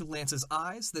hooks into Lance's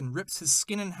eyes, then rips his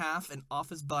skin in half and off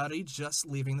his body, just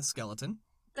leaving the skeleton.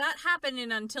 That happened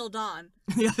in Until Dawn.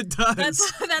 Yeah, it does.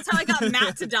 That's how I got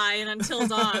Matt to die in Until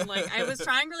Dawn. Like, I was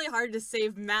trying really hard to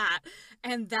save Matt,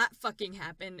 and that fucking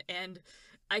happened, and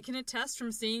I can attest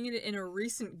from seeing it in a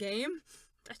recent game,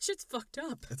 that shit's fucked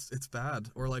up. It's bad.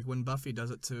 Or like when Buffy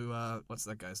does it to, what's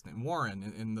that guy's name?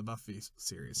 Warren in the Buffy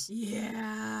series.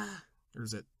 Yeah. Or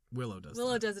is it Willow does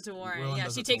Willow that? does it to Warren. Willow yeah,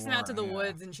 does she it to takes him out to the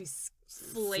Warren, woods, and she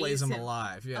flays him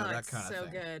alive. Yeah, that kind of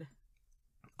thing. so good.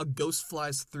 A ghost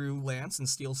flies through Lance and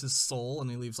steals his soul,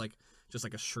 and he leaves just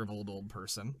like a shriveled old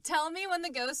person. Tell me when the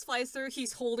ghost flies through,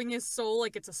 he's holding his soul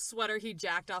like it's a sweater he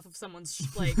jacked off of someone's,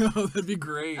 like... Oh, that'd be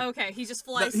great. Okay, he just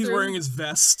flies He's through. wearing his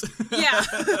vest. Yeah.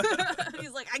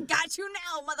 He's like, I got you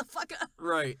now, motherfucker.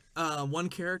 Right. One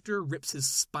character rips his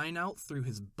spine out through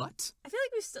his butt. I feel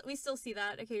like we still see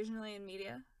that occasionally in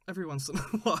media. Every once in a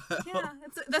while. Yeah,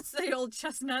 that's the old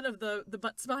chestnut of the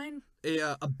butt spine.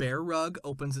 A bear rug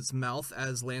opens its mouth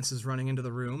as Lance is running into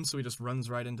the room, so he just runs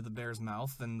right into the bear's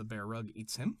mouth, and the bear rug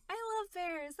eats him. I love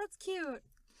bears. That's cute.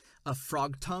 A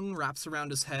frog tongue wraps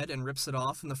around his head and rips it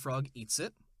off, and the frog eats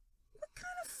it. What kind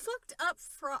of fucked up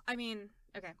frog... I mean...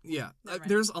 Okay. Yeah, Never mind.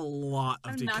 there's a lot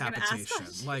of I'm not gonna ask decapitation.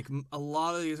 that. Like, a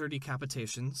lot of these are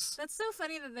decapitations. That's so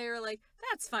funny that they were like,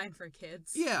 that's fine for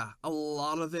kids. Yeah, a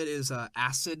lot of it is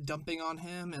acid dumping on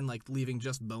him and, like, leaving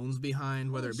just bones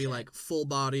behind, whether it be, shit. like, full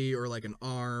body or, like, an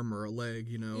arm or a leg,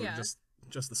 you know, Yeah. or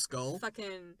just the skull.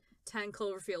 Fucking 10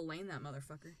 Cloverfield Lane, that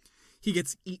motherfucker. He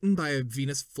gets eaten by a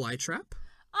Venus flytrap.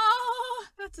 Oh,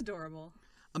 that's adorable.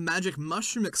 A magic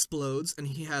mushroom explodes, and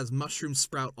he has mushroom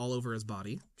sprout all over his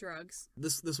body. Drugs.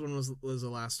 This one was the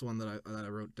last one that I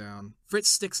wrote down. Fritz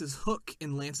sticks his hook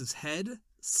in Lance's head,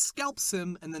 scalps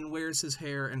him, and then wears his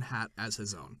hair and hat as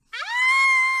his own. Ah!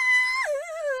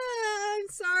 I'm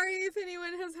sorry if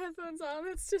anyone has headphones on.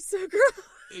 That's just so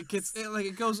gross.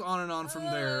 It goes on and on from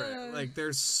there. Like,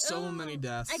 there's so many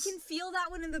deaths. I can feel that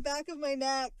one in the back of my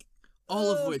neck. All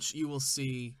of which you will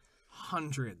see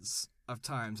hundreds of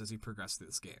times as you progress through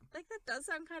this game. Like, that does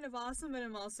sound kind of awesome, but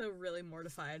I'm also really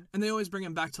mortified. And they always bring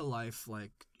him back to life,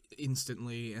 like,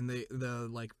 instantly, and the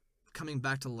like, coming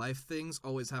back to life things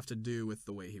always have to do with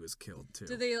the way he was killed, too.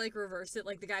 Do they, like, reverse it?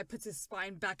 Like, the guy puts his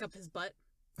spine back up his butt?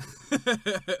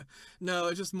 No,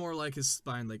 it's just more like his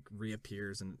spine, like,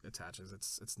 reappears and attaches.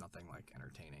 It's nothing, like,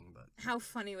 entertaining, but... How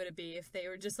funny would it be if they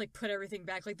were just, like, put everything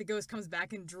back? Like, the ghost comes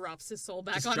back and drops his soul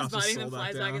back Just on his drops his body and soul then back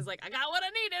flies back down. and is like, I got what I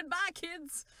needed. Bye,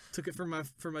 kids. Took it for my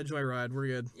joyride. We're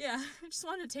good. Yeah, I just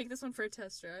wanted to take this one for a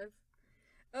test drive.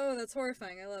 Oh, that's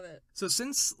horrifying. I love it. So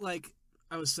since, like,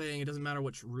 I was saying it doesn't matter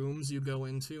which rooms you go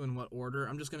into and what order,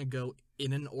 I'm just going to go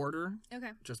in an order.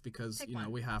 Okay. Just because, Pick you know,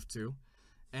 one. we have to.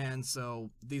 And so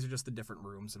these are just the different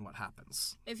rooms and what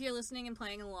happens. If you're listening and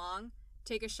playing along,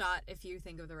 take a shot if you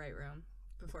think of the right room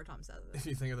before Tom says it. If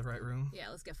you think of the right room. Yeah,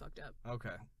 let's get fucked up.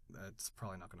 Okay. That's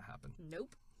probably not going to happen.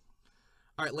 Nope.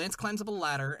 All right, Lance climbs up a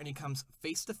ladder and he comes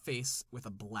face to face with a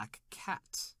black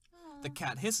cat. The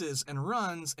cat hisses and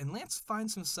runs, and Lance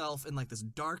finds himself in, like, this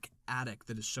dark attic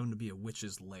that is shown to be a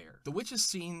witch's lair. The witch is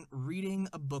seen reading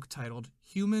a book titled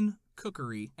Human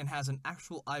Cookery and has an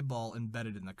actual eyeball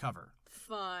embedded in the cover.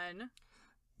 Fun.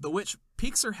 The witch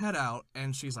peeks her head out,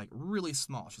 and she's, like, really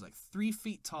small. She's, like, 3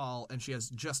 feet tall, and she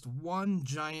has just one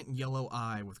giant yellow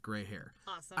eye with gray hair.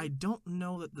 Awesome. I don't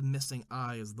know that the missing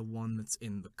eye is the one that's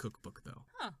in the cookbook, though.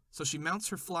 Huh. So she mounts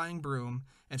her flying broom,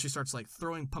 and she starts, like,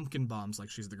 throwing pumpkin bombs like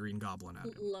she's the Green Goblin at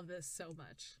him. Love this so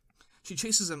much. She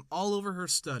chases him all over her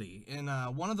study. In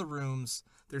one of the rooms,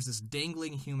 there's this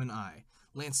dangling human eye.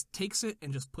 Lance takes it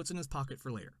and just puts it in his pocket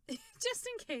for later. Just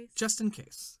in case. Just in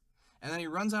case. And then he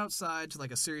runs outside to, like,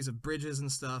 a series of bridges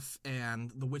and stuff,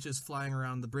 and the witch is flying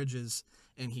around the bridges,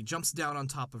 and he jumps down on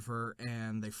top of her,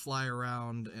 and they fly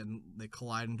around, and they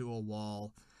collide into a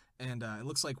wall, and it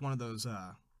looks like one of those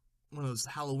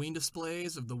Halloween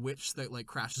displays of the witch that, like,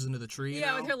 crashes into the tree.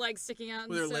 Yeah, you know? with her legs sticking out and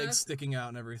With her stuff. legs sticking out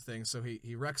and everything. So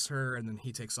he wrecks her, and then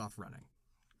he takes off running.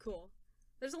 Cool.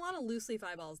 There's a lot of loose leaf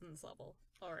eyeballs in this level.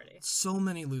 already. So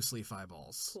many loose leaf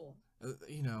eyeballs. Cool.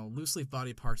 Loose leaf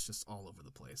body parts just all over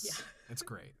the place. Yeah. It's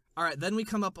great. All right, then we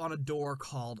come up on a door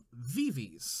called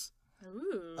Vivi's.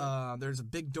 Ooh. There's a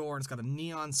big door, and it's got a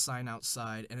neon sign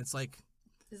outside, and it's like...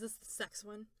 Is this the sex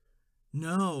one?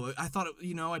 No, I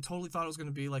totally thought it was going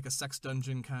to be like a sex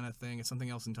dungeon kind of thing. It's something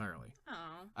else entirely.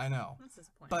 Oh. I know. That's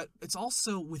disappointing. But it's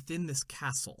also within this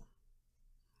castle.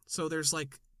 So there's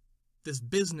like this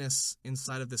business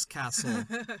inside of this castle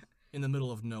in the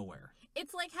middle of nowhere.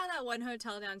 It's like how that one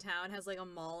hotel downtown has like a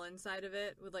mall inside of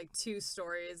it with like 2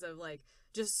 stories of like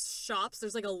just shops.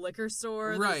 There's like a liquor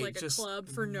store. Right. There's like just a club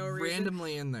for no reason.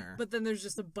 Randomly in there. But then there's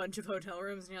just a bunch of hotel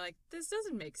rooms and you're like, this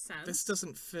doesn't make sense. This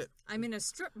doesn't fit. I'm in a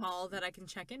strip mall that I can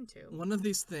check into. One of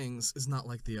these things is not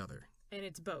like the other. And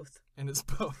it's both.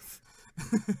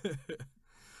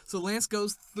 So Lance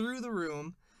goes through the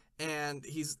room and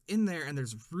he's in there and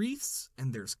there's wreaths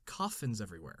and there's coffins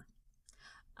everywhere.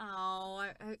 Oh,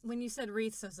 when you said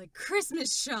wreaths, I was like,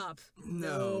 Christmas shop.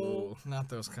 No, not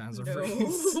those kinds of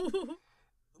wreaths.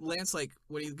 Lance, like,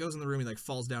 when he goes in the room, he, like,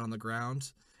 falls down on the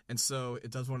ground. And so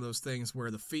it does one of those things where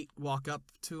the feet walk up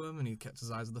to him and he catches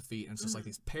his eyes on the feet. And it's just like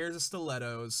these pairs of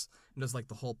stilettos and does, like,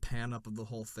 the whole pan up of the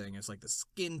whole thing. It's like the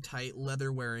skin-tight,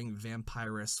 leather-wearing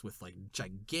vampiress with, like,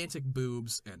 gigantic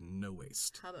boobs and no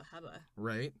waist. Hubba.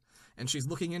 Right? And she's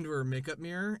looking into her makeup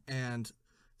mirror, and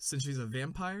since she's a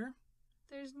vampire...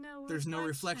 There's no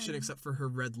reflection except for her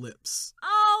red lips.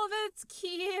 Oh, that's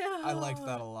cute. I liked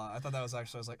that a lot. I thought that was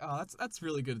actually, I was like, oh, that's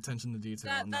really good attention to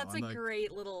detail. That's a like,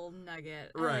 great little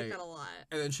nugget. I right. like that a lot.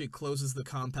 And then she closes the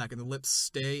compact and the lips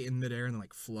stay in midair and then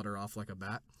like flutter off like a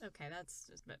bat. Okay, that's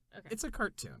just, but okay. It's a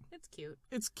cartoon. It's cute.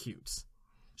 It's cute.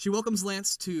 She welcomes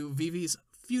Lance to Vivi's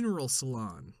funeral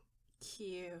salon.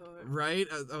 Cute. Right?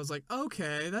 I was like,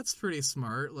 okay, that's pretty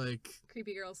smart. Like,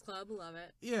 Creepy Girls Club, love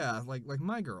it. Yeah, like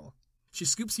my girl. She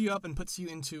scoops you up and puts you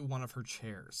into one of her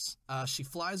chairs. She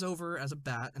flies over as a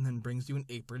bat and then brings you an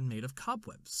apron made of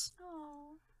cobwebs.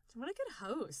 Oh, what a good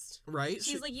host. Right?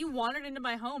 She's like, you wandered into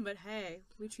my home, but hey,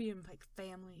 we treat him like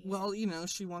family here. Well,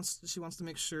 she wants to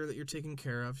make sure that you're taken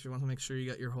care of. She wants to make sure you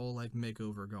got your whole, like,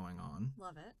 makeover going on.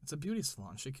 Love it. It's a beauty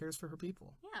salon. She cares for her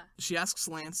people. Yeah. She asks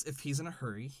Lance if he's in a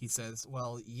hurry. He says,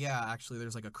 well, yeah, actually,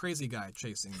 there's, like, a crazy guy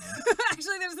chasing me.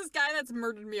 Actually, there's this guy that's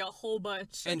murdered me a whole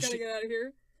bunch. I gotta get out of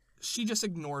here. She just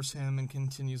ignores him and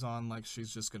continues on like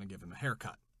she's just going to give him a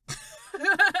haircut.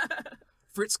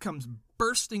 Fritz comes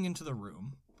bursting into the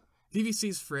room. Vivi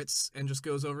sees Fritz and just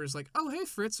goes over and is like, oh, hey,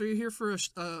 Fritz, are you here for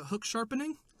a hook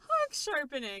sharpening? Hook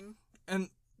sharpening. And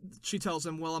she tells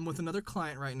him, well, I'm with another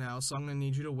client right now, so I'm going to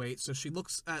need you to wait. So she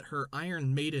looks at her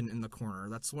Iron Maiden in the corner.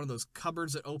 That's one of those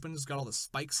cupboards that opens. It's got all the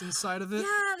spikes inside of it.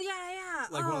 Yeah.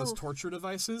 Like one of those torture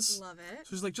devices. Love it.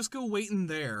 She's like, just go wait in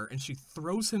there. And she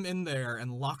throws him in there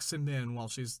and locks him in while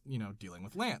she's, dealing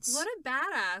with Lance. What a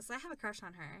badass. I have a crush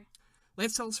on her.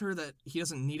 Lance tells her that he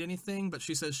doesn't need anything, but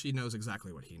she says she knows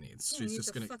exactly what he needs. Yeah, she's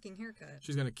just gonna fucking haircut.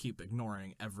 She's gonna keep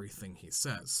ignoring everything he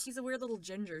says. He's a weird little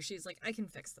ginger. She's like, I can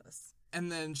fix this.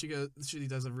 And then she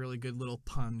does a really good little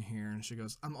pun here, and she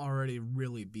goes, I'm already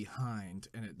really behind,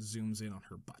 and it zooms in on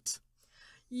her butt.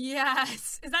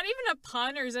 Yes. Is that even a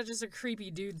pun, or is that just a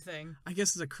creepy dude thing? I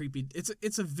guess it's a creepy...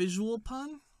 It's a visual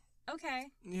pun. Okay.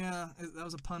 Yeah, that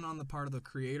was a pun on the part of the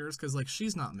creators, because, like,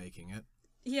 she's not making it.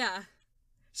 Yeah.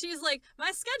 She's like,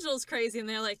 my schedule's crazy, and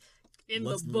they're like,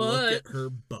 Let's the butt. Look at her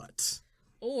butt.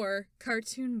 Or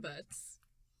cartoon butts.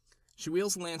 She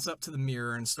wheels Lance up to the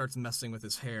mirror and starts messing with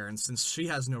his hair, and since she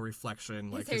has no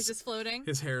reflection... His hair's just floating?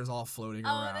 His hair is all floating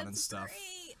around and stuff.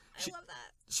 Great. I love that.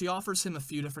 She offers him a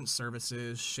few different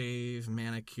services, shave,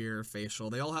 manicure, facial.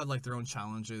 They all have, like, their own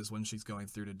challenges when she's going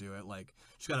through to do it. Like,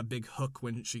 she's got a big hook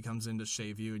when she comes in to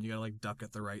shave you, and you gotta, like, duck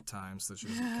at the right time so she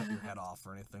doesn't cut your head off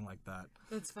or anything like that.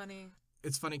 That's funny.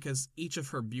 It's funny because each of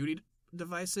her beauty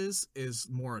devices is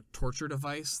more a torture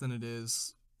device than it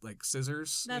is, like,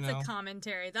 scissors. That's a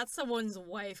commentary. That's someone's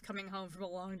wife coming home from a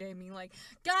long day and being like,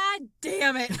 God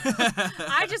damn it.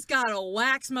 I just got a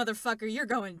wax, motherfucker. You're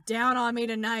going down on me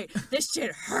tonight. This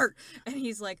shit hurt. And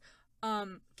he's like,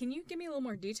 can you give me a little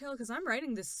more detail? Because I'm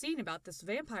writing this scene about this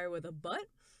vampire with a butt.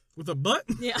 With a butt?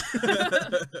 Yeah.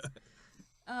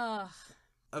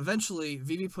 Eventually,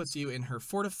 Vivi puts you in her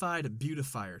fortified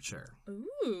beautifier chair.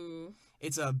 Ooh.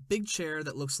 It's a big chair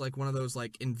that looks like one of those,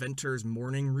 like, inventor's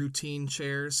morning routine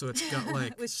chairs. So it's got,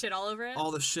 like... with shit all over it?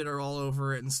 All the shit are all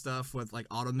over it and stuff with, like,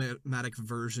 automatic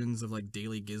versions of, like,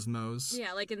 daily gizmos.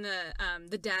 Yeah, like in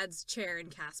the dad's chair in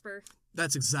Casper.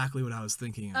 That's exactly what I was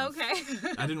thinking of. Okay.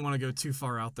 I didn't want to go too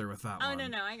far out there with that one. Oh,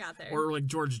 no, I got there. Or, like,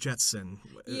 George Jetson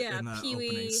in the Pee-wee,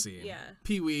 opening scene. yeah.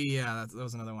 Pee-wee, yeah, that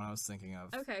was another one I was thinking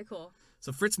of. Okay, cool.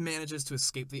 So Fritz manages to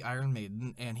escape the Iron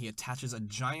Maiden, and he attaches a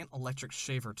giant electric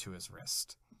shaver to his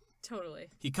wrist. Totally.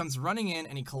 He comes running in,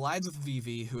 and he collides with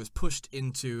Vivi, who is pushed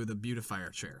into the beautifier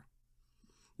chair.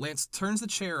 Lance turns the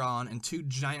chair on, and 2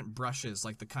 giant brushes,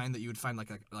 like the kind that you would find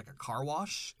like a car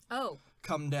wash,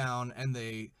 come down, and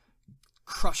they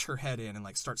crush her head in and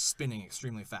like start spinning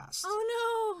extremely fast.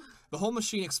 Oh no! The whole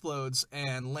machine explodes,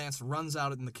 and Lance runs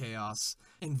out in the chaos,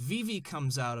 and Vivi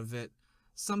comes out of it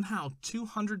somehow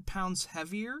 200 pounds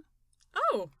heavier.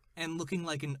 Oh! And looking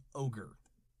like an ogre.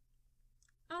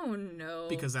 Oh no.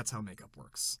 Because that's how makeup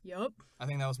works. Yup. I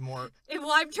think that was more... It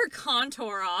wiped her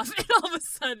contour off, and all of a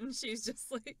sudden she's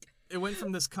just like... It went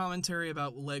from this commentary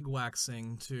about leg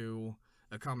waxing to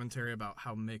a commentary about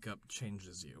how makeup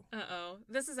changes you. Uh-oh.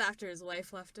 This is after his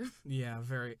wife left him. Yeah,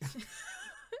 very...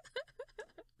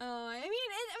 Oh, I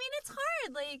mean, it's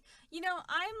hard. Like, you know,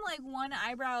 I'm like one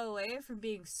eyebrow away from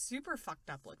being super fucked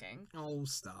up looking. Oh,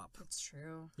 stop. It's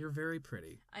true. You're very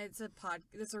pretty. That's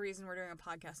a reason we're doing a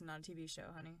podcast and not a TV show,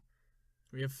 honey.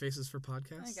 We have faces for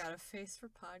podcasts? I got a face for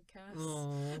podcasts.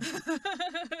 Oh.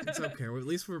 It's okay. Well, at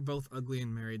least we're both ugly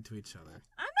and married to each other.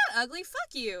 I'm not ugly.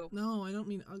 Fuck you. No, I don't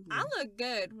mean ugly. I look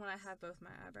good when I have both my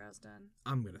eyebrows done.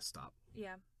 I'm gonna stop.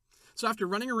 Yeah. So after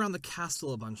running around the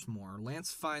castle a bunch more,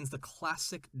 Lance finds the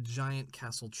classic giant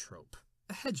castle trope,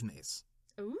 a hedge maze.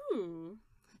 Ooh.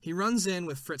 He runs in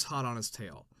with Fritz hot on his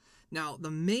tail. Now,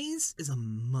 the maze is a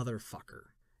motherfucker.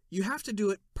 You have to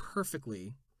do it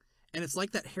perfectly, and it's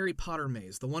like that Harry Potter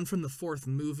maze, the one from the 4th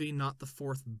movie, not the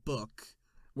 4th book,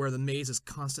 where the maze is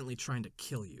constantly trying to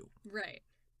kill you. Right.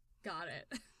 Got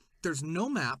it. There's no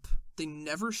map. They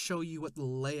never show you what the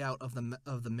layout of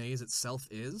the maze itself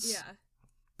is. Yeah.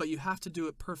 But you have to do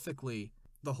it perfectly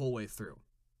the whole way through.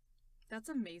 That's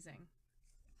amazing.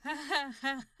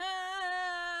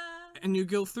 And you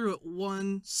go through it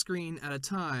one screen at a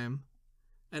time,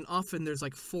 and often there's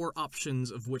like 4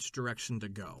 options of which direction to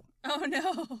go. Oh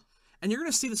no. And you're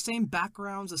going to see the same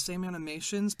backgrounds, the same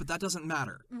animations, but that doesn't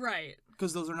matter. Right.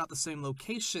 Because those are not the same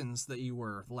locations that you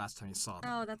were the last time you saw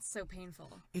them. Oh, that's so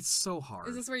painful. It's so hard.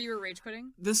 Is this where you were rage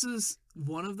quitting? This is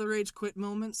one of the rage quit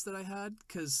moments that I had,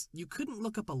 because you couldn't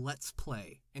look up a Let's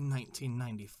Play in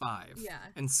 1995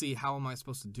 and see how am I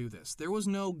supposed to do this. There was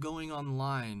no going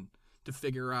online to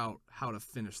figure out how to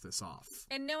finish this off.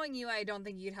 And knowing you, I don't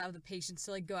think you'd have the patience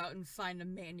to like go out and find a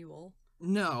manual.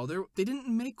 No, they didn't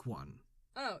make one.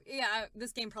 Oh, yeah,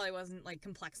 this game probably wasn't, like,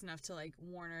 complex enough to, like,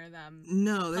 Warner them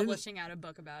publishing out a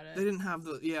book about it. They didn't have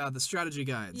the strategy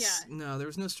guides. Yeah. No, there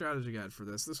was no strategy guide for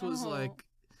this. This was, like,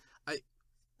 I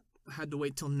had to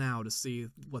wait till now to see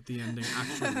what the ending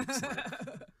actually looks like.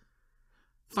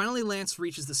 Finally, Lance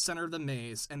reaches the center of the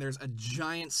maze, and there's a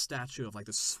giant statue of, like,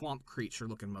 this swamp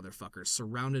creature-looking motherfucker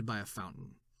surrounded by a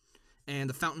fountain. And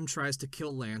the fountain tries to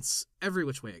kill Lance every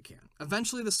which way it can.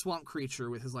 Eventually, the swamp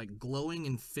creature with his, like, glowing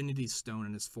infinity stone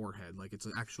in his forehead, like, it's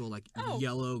an actual, like,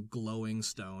 yellow glowing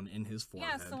stone in his forehead.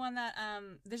 Yeah, it's the one that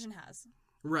Vision has.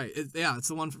 Right. It's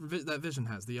the one that Vision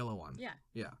has, the yellow one. Yeah.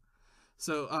 Yeah.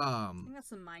 So, I think that's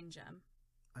the mind gem.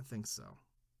 I think so.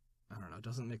 I don't know. It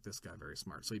doesn't make this guy very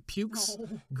smart. So he pukes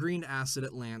green acid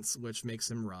at Lance, which makes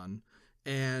him run.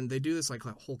 And they do this like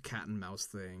whole cat and mouse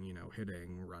thing, you know,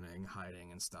 hitting, running,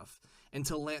 hiding, and stuff,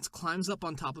 until Lance climbs up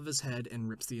on top of his head and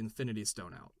rips the Infinity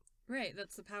Stone out. Right,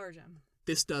 that's the power gem.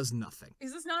 This does nothing.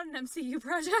 Is this not an MCU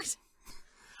project?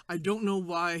 I don't know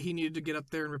why he needed to get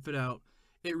up there and rip it out.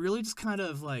 It really just kind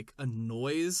of, like,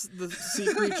 annoys the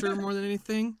sea creature more than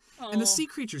anything. Oh. And the sea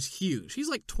creature's huge. He's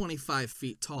like 25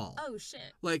 feet tall. Oh,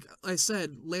 shit. Like I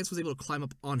said, Lance was able to climb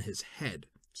up on his head.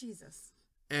 Jesus.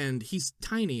 And he's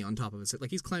tiny on top of his head.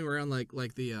 Like, he's climbing around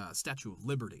like the Statue of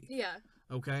Liberty. Yeah.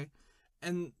 Okay?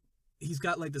 And he's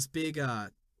got, like, this big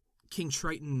King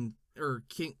Triton, or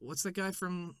King... What's that guy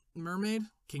from Mermaid?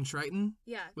 King Triton?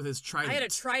 Yeah. With his trident. I had a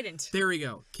trident. There we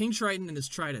go. King Triton and his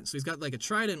trident. So he's got, like, a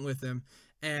trident with him,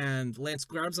 and Lance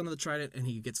grabs onto the trident, and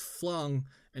he gets flung,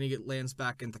 and he lands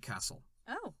back in the castle.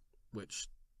 Oh. Which...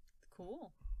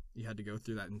 Cool. You had to go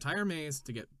through that entire maze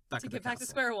to get back to the castle. To get back to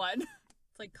square one.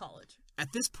 It's like college.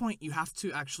 At this point, you have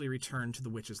to actually return to the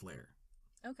witch's lair.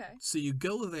 Okay. So you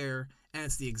go there, and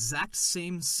it's the exact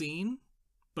same scene,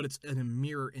 but it's in a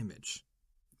mirror image.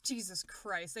 Jesus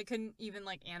Christ. They couldn't even,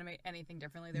 like, animate anything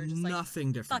differently. They were just like...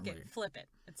 Nothing differently. Fuck it. Flip it.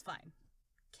 It's fine.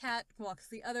 Cat walks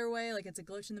the other way like it's a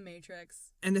glitch in the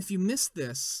Matrix. And if you missed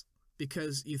this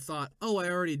because you thought, oh, I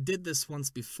already did this once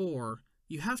before,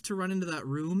 you have to run into that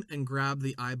room and grab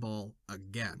the eyeball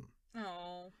again.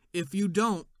 Oh. If you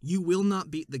don't, you will not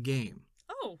beat the game.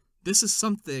 Oh. This is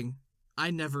something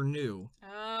I never knew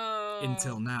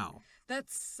until now. That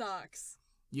sucks.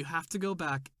 You have to go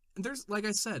back There's, like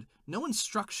I said, no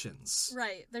instructions.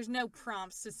 Right. There's no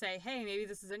prompts to say, hey, maybe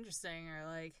this is interesting, or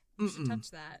like, you should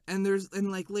touch that.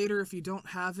 And like later, if you don't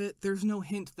have it, there's no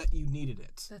hint that you needed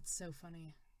it. That's so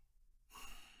funny.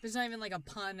 There's not even like a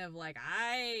pun of like,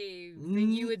 I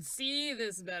think you would see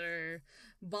this better.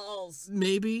 Balls.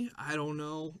 Maybe. I don't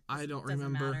know. I don't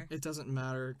remember. Matter. It doesn't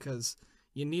matter because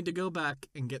you need to go back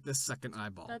and get this second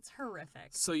eyeball. That's horrific.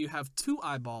 So you have 2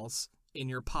 eyeballs in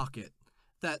your pocket.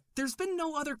 That there's been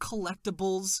no other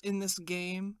collectibles in this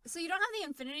game. So you don't have the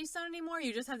Infinity Stone anymore?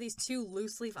 You just have these 2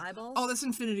 loose leaf eyeballs? Oh, this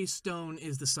Infinity Stone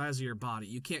is the size of your body.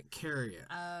 You can't carry it.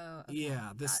 Oh, okay.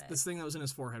 Yeah, this thing that was in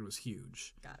his forehead was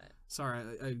huge. Got it. Sorry,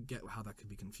 I get how that could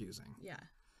be confusing. Yeah.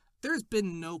 There's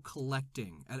been no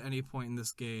collecting at any point in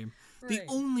this game. Right. The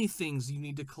only things you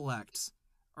need to collect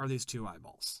are these 2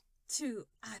 eyeballs. 2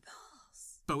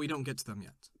 eyeballs. But we don't get to them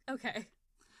yet. Okay.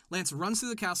 Lance runs through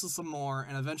the castle some more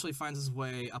and eventually finds his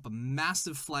way up a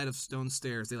massive flight of stone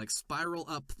stairs. They, like, spiral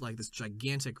up, like, this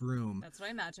gigantic room. That's what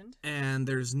I imagined. And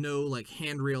there's no, like,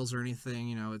 handrails or anything,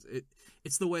 you know.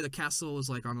 It's the way the castle is,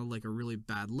 like, on a really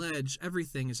bad ledge.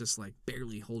 Everything is just, like,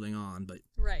 barely holding on, but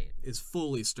right. is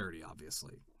fully sturdy,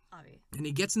 obviously. Obvi. And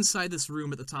he gets inside this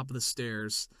room at the top of the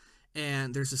stairs,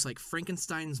 and there's this, like,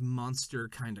 Frankenstein's monster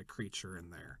kind of creature in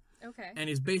there. Okay. And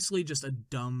he's basically just a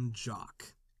dumb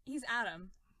jock. He's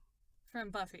Adam. From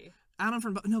Buffy. Adam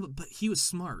from Buffy. No, but he was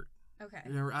smart. Okay.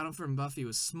 Remember, Adam from Buffy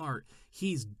was smart.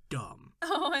 He's dumb.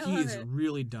 Oh, I love it. He's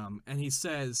really dumb. And he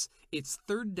says, it's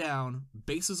 3rd down,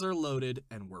 bases are loaded,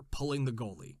 and we're pulling the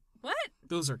goalie. What?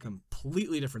 Those are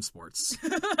completely different sports.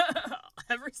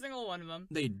 Every single one of them.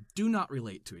 They do not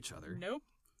relate to each other. Nope.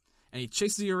 And he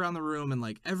chases you around the room, and,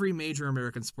 like, every major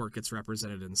American sport gets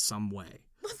represented in some way.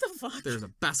 What the fuck? There's a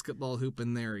basketball hoop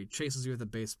in there. He chases you with a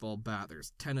baseball bat.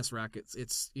 There's tennis rackets.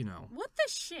 It's, you know... What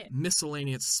the shit?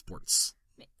 Miscellaneous sports.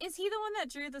 Is he the one that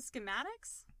drew the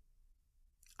schematics?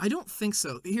 I don't think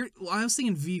so. I was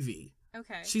thinking Vivi.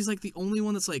 Okay. She's, like, the only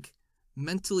one that's, like,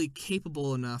 mentally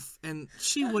capable enough, and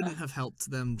she wouldn't have helped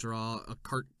them draw a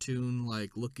cartoon,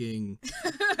 like, looking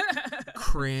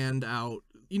cranned out.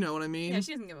 You know what I mean? Yeah,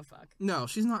 she doesn't give a fuck. No,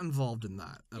 she's not involved in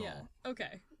that at all. Yeah,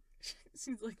 okay.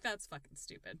 She's like, that's fucking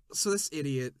stupid. So this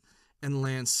idiot and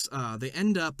Lance, they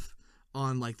end up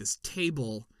on, like, this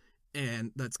table,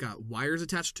 and that's got wires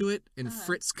attached to it, and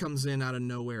Fritz comes in out of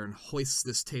nowhere and hoists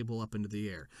this table up into the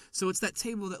air. So it's that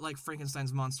table that, like,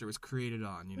 Frankenstein's monster was created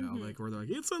on, you know, like, where they're like,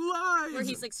 it's alive! Where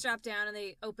he's, like, strapped down, and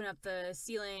they open up the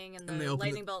ceiling, and the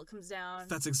lightning bolt comes down.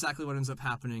 That's exactly what ends up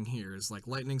happening here, is, like,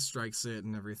 lightning strikes it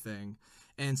and everything.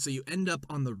 And so you end up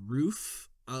on the roof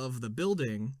of the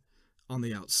building on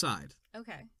the outside.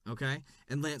 Okay. Okay?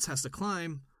 And Lance has to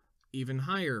climb even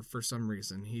higher for some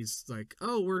reason. He's like,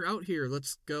 oh, we're out here.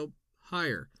 Let's go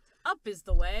higher. Up is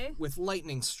the way. With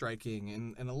lightning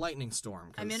striking and a lightning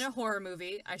storm. I'm in a horror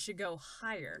movie. I should go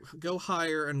higher. Go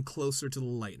higher and closer to the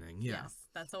lightning. Yeah. Yes.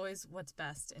 That's always what's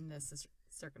best in this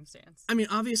circumstance. I mean,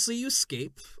 obviously you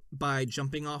escape by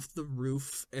jumping off the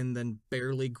roof and then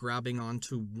barely grabbing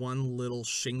onto one little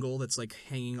shingle that's, like,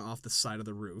 hanging off the side of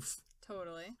the roof.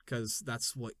 Totally. Because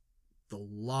that's what the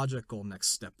logical next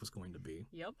step was going to be.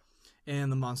 Yep.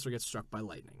 And the monster gets struck by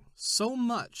lightning. So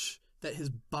much that his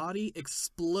body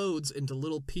explodes into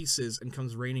little pieces and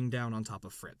comes raining down on top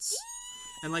of Fritz.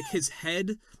 And, like, his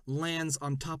head lands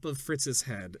on top of Fritz's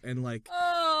head. And, like,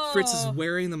 Fritz is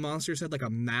wearing the monster's head like a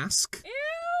mask. Ew!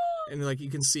 And, like, you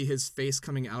can see his face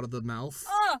coming out of the mouth.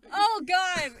 Oh,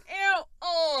 God! Ew!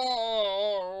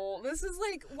 Oh! This is,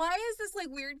 like, why is this, like,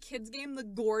 weird kids game the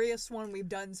goriest one we've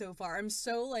done so far? I'm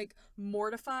so, like,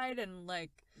 mortified and, like...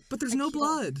 But there's no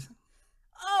blood.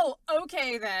 Oh,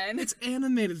 okay then. It's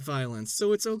animated violence,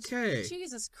 so it's okay.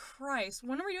 Jesus Christ.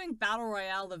 When are we doing Battle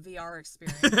Royale, the VR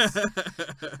experience?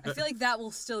 I feel like that will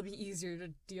still be easier to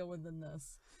deal with than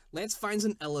this. Lance finds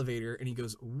an elevator, and he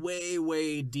goes way,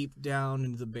 way deep down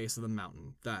into the base of the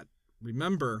mountain that,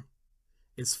 remember,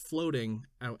 is floating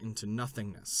out into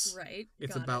nothingness. Right.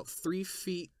 It's about 3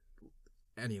 feet.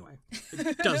 Anyway,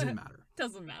 it doesn't matter.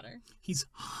 Doesn't matter. He's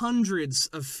hundreds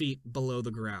of feet below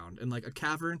the ground, and like a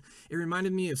cavern. It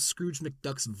reminded me of Scrooge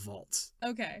McDuck's vault.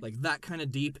 Okay. Like that kind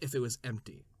of deep if it was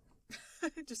empty.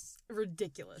 Just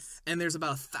ridiculous. And there's about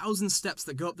 1,000 steps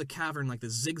that go up the cavern, like the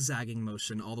zigzagging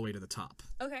motion all the way to the top.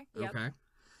 Okay. Yep. Okay.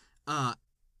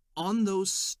 On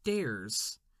those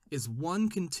stairs is one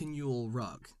continual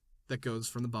rug that goes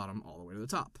from the bottom all the way to the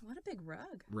top. What a big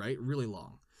rug. Right? Really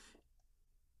long.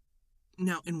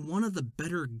 Now, in one of the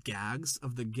better gags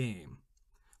of the game,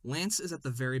 Lance is at the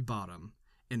very bottom,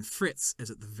 and Fritz is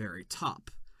at the very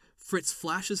top. Fritz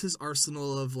flashes his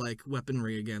arsenal of, like,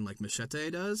 weaponry again, like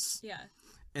Machete does. Yeah.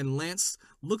 And Lance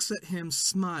looks at him,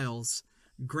 smiles,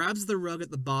 grabs the rug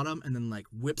at the bottom, and then, like,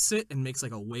 whips it and makes,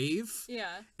 like, a wave.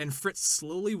 Yeah. And Fritz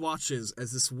slowly watches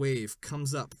as this wave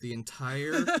comes up the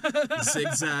entire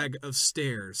zigzag of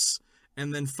stairs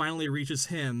and then finally reaches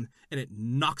him, and it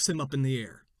knocks him up in the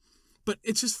air. But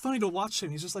it's just funny to watch him.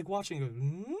 He's just, like,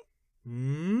 watching,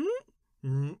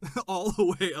 all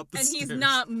the way up the stairs. And he's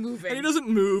not moving. And he doesn't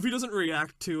move. He doesn't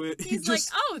react to it. He's like,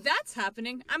 oh, that's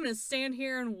happening. I'm going to stand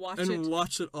here and watch it. And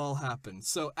watch it all happen.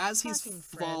 So as he's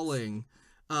falling,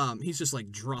 he's just, like,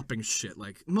 dropping shit.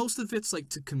 Like, most of it's, like,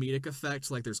 to comedic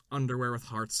effect. Like, there's underwear with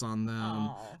hearts on them.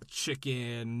 Aww. A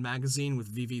chicken magazine with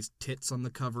Vivi's tits on the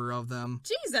cover of them.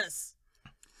 Jesus!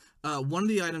 One of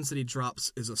the items that he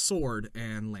drops is a sword,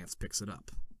 and Lance picks it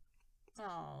up.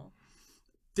 Oh.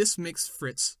 This makes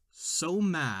Fritz so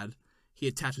mad, he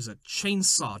attaches a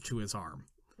chainsaw to his arm.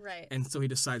 Right. And so he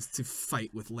decides to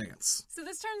fight with Lance. So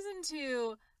this turns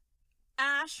into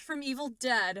Ash from Evil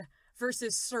Dead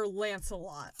versus Sir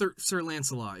Lancelot. Sir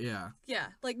Lancelot, yeah. Yeah.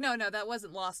 Like, no, that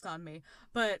wasn't lost on me.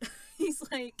 But he's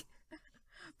like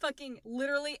fucking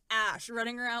literally Ash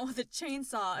running around with a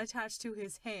chainsaw attached to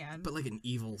his hand. But like an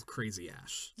evil, crazy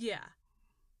Ash. Yeah.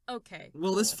 Okay.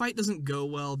 Well, this fight doesn't go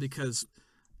well because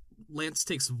Lance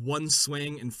takes one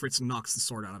swing and Fritz knocks the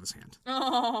sword out of his hand.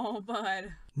 Oh,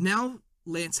 bud. Now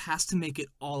Lance has to make it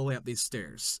all the way up these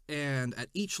stairs. And at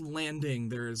each landing,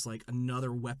 there's like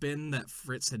another weapon that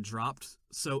Fritz had dropped.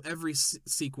 So every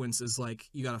sequence is like,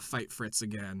 you gotta fight Fritz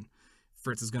again.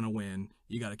 Fritz is gonna win.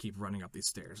 You gotta keep running up these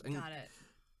stairs. And got it.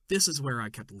 This is where I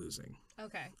kept losing.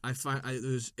 Okay.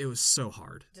 It was so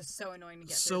hard. Just so annoying to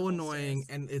get so through. Annoying,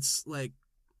 and it's like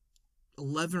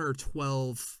 11 or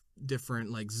 12 different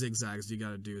like zigzags you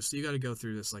gotta do. So you gotta go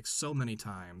through this like so many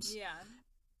times. Yeah.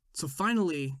 So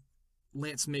finally,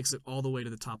 Lance makes it all the way to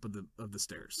the top of the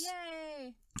stairs.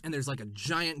 Yay! And there's like a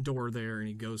giant door there, and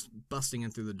he goes busting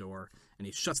in through the door, and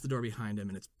he shuts the door behind him,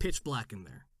 and it's pitch black in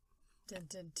there. Dun,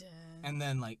 dun, dun. And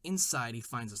then, like, inside, he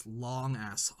finds this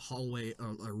long-ass hallway,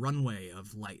 or a runway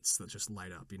of lights that just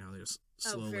light up. You know, they just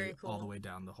slowly all the way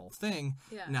down the whole thing.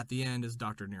 Yeah. And at the end is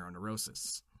Dr.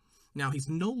 Neuroneurosis. Now, he's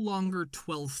no longer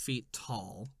 12 feet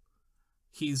tall.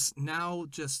 He's now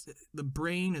just... The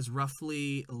brain is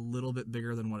roughly a little bit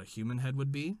bigger than what a human head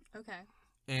would be. Okay.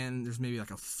 And there's maybe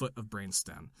like a foot of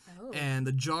brainstem. Oh. And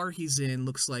the jar he's in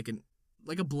looks like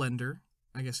a blender,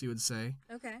 I guess you would say.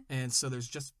 Okay. And so there's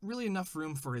just really enough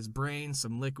room for his brain,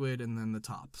 some liquid, and then the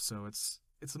top. So it's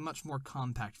a much more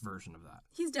compact version of that.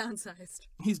 He's downsized.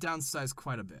 He's downsized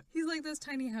quite a bit. He's like those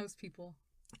tiny house people.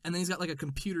 And then he's got like a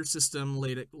computer system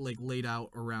laid out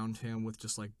around him with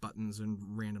just like buttons and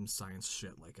random science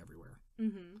shit like everywhere.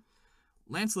 Mm-hmm.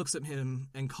 Lance looks at him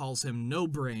and calls him no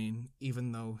brain,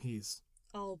 even though he's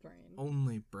all brain.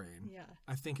 Only brain. Yeah.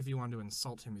 I think if you wanted to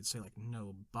insult him, you'd say like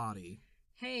no body.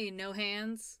 Hey, no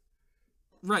hands.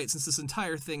 Right, since this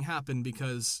entire thing happened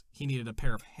because he needed a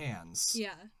pair of hands.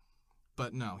 Yeah.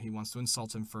 But no, he wants to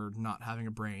insult him for not having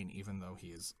a brain, even though he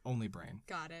is only brain.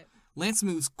 Got it. Lance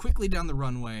moves quickly down the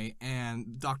runway,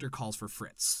 and Doctor calls for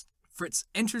Fritz. Fritz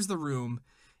enters the room,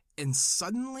 and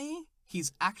suddenly,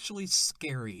 he's actually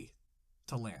scary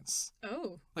to Lance.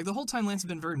 Oh. Like, the whole time, Lance has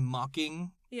been very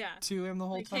mocking to him the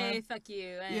whole time. Hey, fuck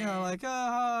you. Yeah, like,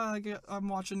 I'm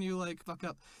watching you, like, fuck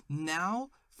up. Now,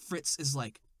 Fritz is,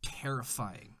 like,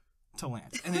 terrifying to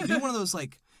Lance. And they do one of those,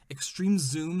 like, extreme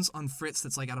zooms on Fritz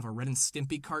that's like out of a Ren and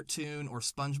Stimpy cartoon or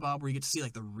SpongeBob where you get to see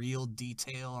like the real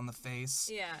detail on the face.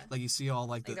 Yeah. Like you see all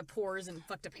like the pores and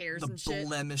fucked up hairs and shit. The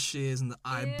blemishes and the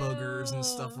eye boogers and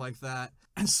stuff like that.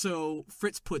 And so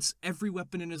Fritz puts every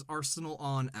weapon in his arsenal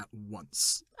on at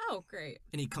once. Oh, great.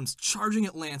 And he comes charging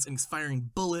at Lance and he's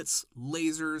firing bullets,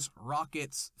 lasers,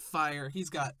 rockets, fire. He's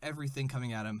got everything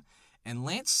coming at him. And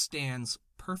Lance stands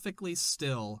perfectly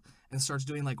still and starts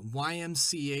doing like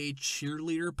YMCA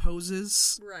cheerleader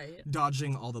poses. Right.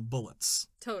 Dodging all the bullets.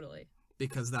 Totally.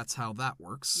 Because that's how that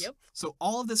works. Yep. So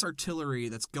all of this artillery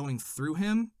that's going through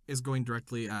him is going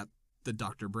directly at the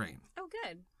Dr. Brain. Oh,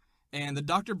 good. And the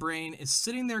Dr. Brain is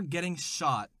sitting there getting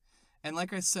shot. And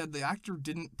like I said, the actor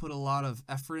didn't put a lot of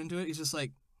effort into it. He's just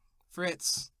like,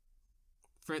 Fritz,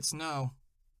 no.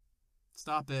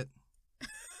 Stop it.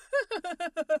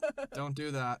 Don't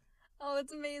do that. Oh,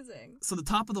 that's amazing. So the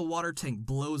top of the water tank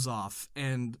blows off,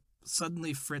 and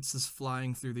suddenly Fritz is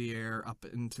flying through the air up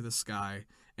into the sky,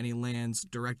 and he lands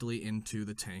directly into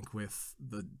the tank with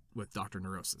Dr.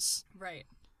 Neurosis. Right.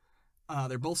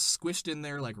 They're both squished in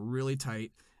there, like, really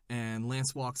tight, and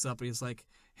Lance walks up, and he's like,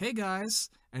 hey,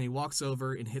 guys, and he walks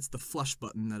over and hits the flush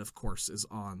button that, of course, is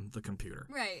on the computer.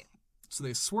 Right. So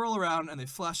they swirl around, and they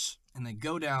flush, and they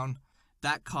go down.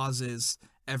 That causes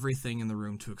everything in the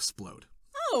room to explode.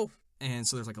 Oh! And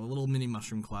so there's like a little mini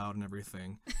mushroom cloud and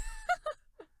everything.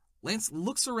 Lance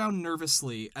looks around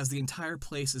nervously as the entire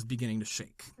place is beginning to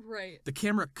shake. Right. The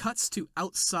camera cuts to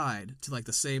outside to like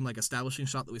the same like establishing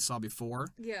shot that we saw before.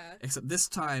 Yeah. Except this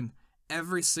time,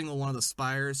 every single one of the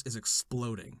spires is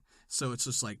exploding. So it's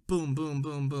just like boom, boom,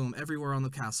 boom, boom everywhere on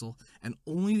the castle, and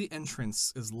only the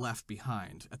entrance is left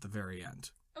behind at the very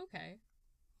end. Okay.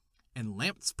 And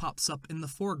Lance pops up in the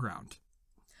foreground.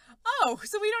 Oh,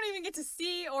 so we don't even get to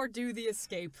see or do the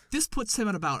escape. This puts him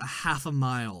at about a half a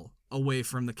mile away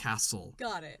from the castle.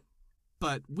 Got it.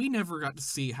 But we never got to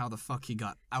see how the fuck he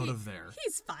got out of there.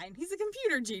 He's fine. He's a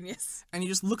computer genius. And he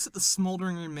just looks at the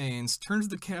smoldering remains, turns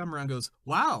to the camera and goes,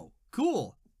 wow,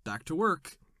 cool, back to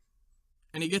work.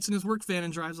 And he gets in his work van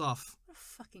and drives off. What a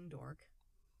fucking dork.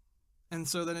 And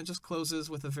so then it just closes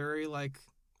with a very, like,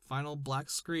 final black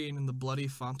screen and the bloody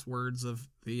font words of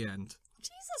the end.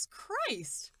 Jesus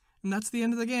Christ. And that's the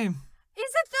end of the game. Is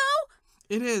it,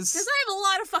 though? It is. Because I have a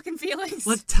lot of fucking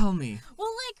feelings. Tell me.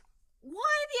 Well, like,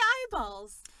 why the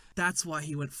eyeballs? That's why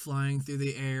he went flying through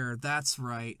the air. That's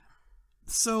right.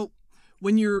 So,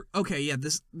 when you're... Okay, yeah,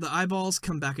 the eyeballs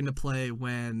come back into play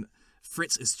when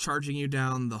Fritz is charging you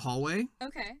down the hallway.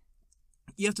 Okay.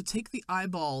 You have to take the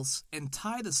eyeballs and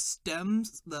tie the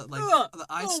stems, the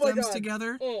eye Oh stems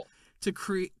together to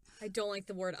create... I don't like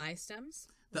the word eye stems.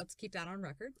 Let's keep that on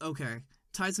record. Okay.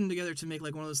 Ties them together to make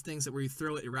like one of those things that where you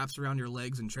throw it, it wraps around your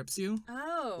legs and trips you.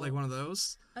 Oh. Like one of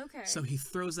those. Okay. So he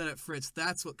throws that at Fritz.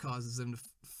 That's what causes him to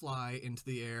fly into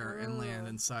the air and land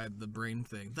inside the brain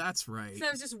thing. That's right. So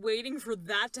I was just waiting for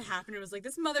that to happen. It was like,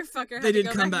 this motherfucker had They to did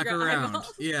go come back back and around.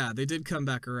 eyeballs. Yeah, they did come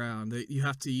back around. You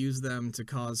have to use them to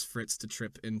cause Fritz to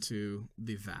trip into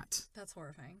the vat. That's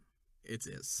horrifying. It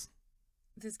is.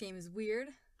 This game is weird.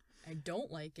 I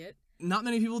don't like it. Not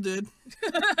many people did.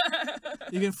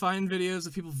 You can find videos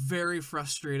of people very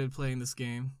frustrated playing this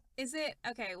game. Is it...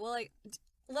 Okay, well, like,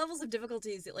 levels of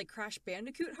difficulty, is it like Crash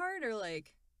Bandicoot hard, or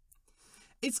like...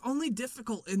 It's only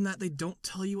difficult in that they don't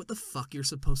tell you what the fuck you're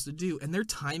supposed to do, and their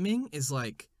timing is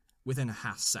like within a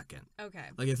half second. Okay.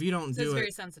 Like if you don't So do it's it,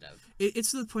 very sensitive.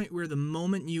 It's to the point where the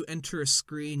moment you enter a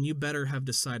screen, you better have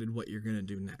decided what you're gonna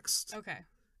do next. Okay.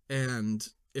 And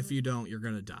if you don't, you're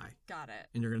gonna die. Got it.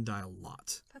 And you're gonna die a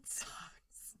lot. That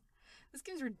sucks. This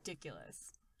game's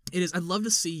ridiculous. It is. I'd love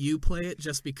to see you play it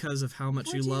just because of how much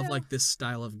Would you love you? like this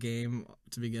style of game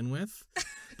to begin with,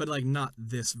 but like not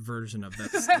this version of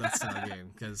that style of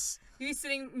game because. You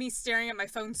me staring at my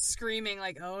phone, screaming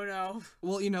like, "Oh no!"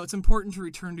 Well, it's important to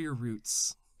return to your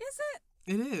roots. Is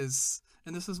it? It is,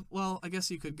 and this is I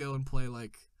guess you could go and play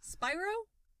like. Spyro?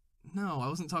 No, I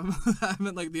wasn't talking about that. I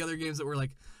meant like the other games that were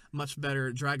like much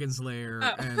better, Dragon's Lair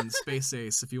and Space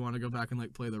Ace. If you want to go back and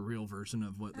like play the real version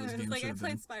of what those games should have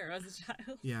been. I played Spyro as a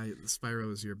child. Yeah,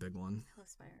 Spyro is your big one. I love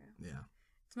Spyro. Yeah.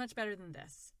 It's much better than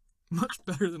this. Much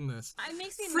better than this. It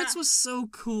makes me Fritz was so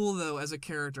cool though as a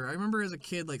character. I remember as a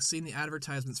kid like seeing the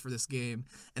advertisements for this game,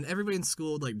 and everybody in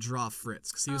school would like draw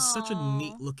Fritz because he was such a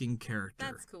neat looking character.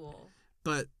 That's cool.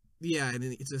 But yeah, and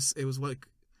it was like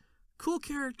cool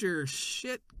character,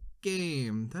 shit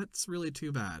game. That's really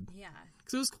too bad. Yeah.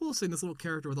 Because it was cool seeing this little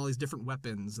character with all these different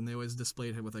weapons, and they always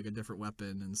displayed him with like a different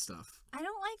weapon and stuff. I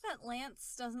don't like that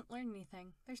Lance doesn't learn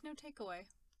anything. There's no takeaway.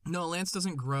 No, Lance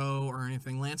doesn't grow or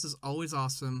anything. Lance is always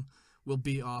awesome, will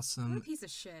be awesome. What a piece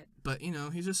of shit. But,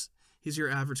 he's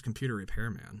your average computer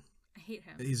repairman. I hate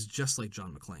him. He's just like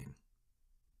John McClane.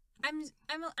 I'm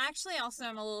actually also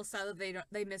I'm a little sad that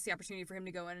they missed the opportunity for him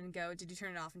to go in and go, did you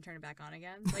turn it off and turn it back on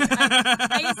again? Like,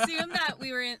 I assume that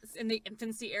we were in the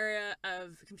infancy era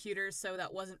of computers, so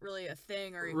that wasn't really a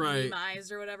thing or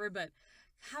memeized or whatever, but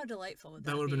how delightful would that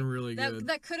be? That would have been really good.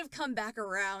 That could have come back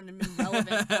around and been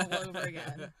relevant all over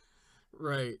again.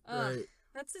 Right.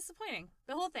 That's disappointing.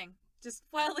 The whole thing. Just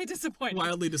wildly disappointing.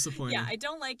 Wildly disappointing. Yeah, I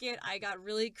don't like it. I got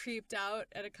really creeped out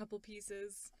at a couple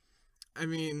pieces. I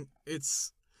mean,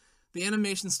 the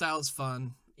animation style is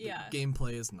fun. Yeah. The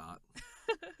gameplay is not.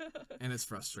 And it's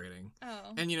frustrating.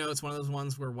 Oh. And it's one of those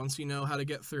ones where once you know how to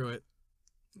get through it,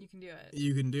 you can do it.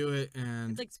 You can do it,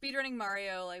 and... It's like speedrunning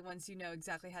Mario, like, once you know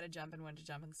exactly how to jump and when to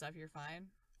jump and stuff, you're fine.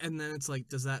 And then it's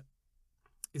like, is that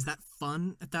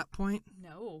fun at that point?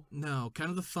 No. No, kind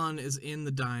of the fun is in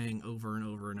the dying over and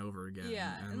over and over again.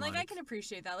 Yeah, and I can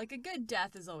appreciate that. Like, a good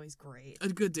death is always great. A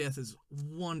good death is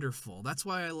wonderful. That's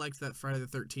why I liked that Friday the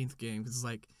 13th game, because it's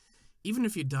like, even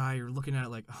if you die, you're looking at it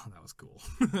like, oh, that was cool.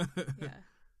 Yeah.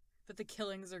 But the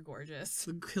killings are gorgeous.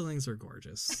 The killings are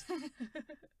gorgeous.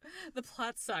 The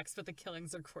plot sucks, but the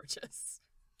killings are gorgeous.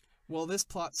 Well, this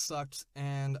plot sucked,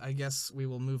 and I guess we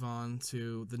will move on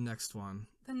to the next one.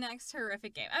 The next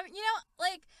horrific game.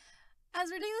 As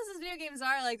ridiculous as video games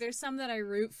are, like, there's some that I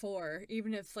root for,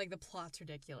 even if, like, the plot's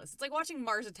ridiculous. It's like watching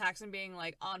Mars Attacks and being,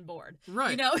 like, on board.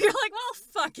 Right. You know? You're like,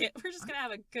 well, fuck it. We're just gonna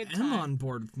have a good time. I'm on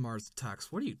board with Mars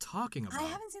Attacks. What are you talking about? I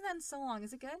haven't seen that in so long.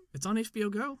 Is it good? It's on HBO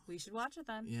Go. We should watch it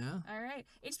then. Yeah. All right.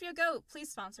 HBO Go,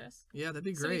 please sponsor us. Yeah, that'd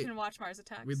be So great. we can watch Mars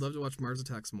Attacks. We'd love to watch Mars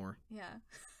Attacks more. Yeah.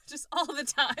 Just all the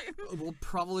time. We'll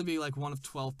probably be like one of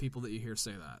 12 people that you hear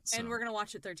say that. So. And we're gonna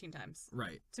watch it 13 times.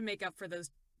 Right. To make up for those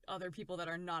other people that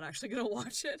are not actually gonna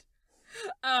watch it.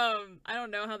 I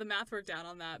don't know how the math worked out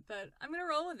on that, but I'm gonna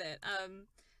roll with it.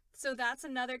 So that's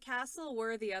another castle.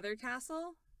 We're the other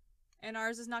castle, and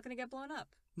ours is not gonna get blown up.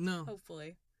 No.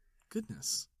 Hopefully.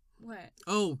 Goodness. What?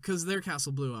 Oh, because their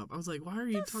castle blew up. I was like, why are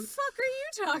you What the talking? fuck are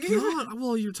you talking about? God,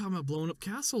 well, you're talking about blowing up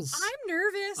castles. I'm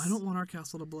nervous. I don't want our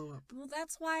castle to blow up. Well,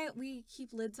 that's why we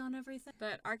keep lids on everything.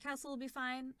 But our castle will be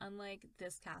fine, unlike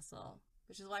this castle.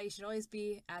 Which is why you should always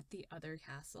be at the other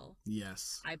castle.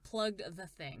 Yes. I plugged the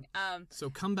thing. So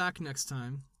come back next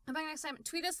time. Come back next time.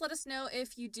 Tweet us. Let us know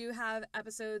if you do have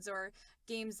episodes or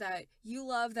games that you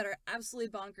love that are absolutely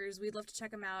bonkers. We'd love to check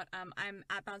them out. I'm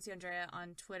at Bouncy Andrea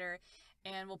on Twitter.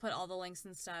 And we'll put all the links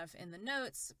and stuff in the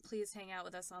notes. Please hang out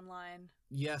with us online.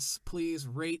 Yes, please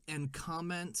rate and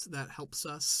comment. That helps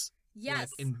us. Yes. Like,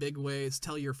 in big ways.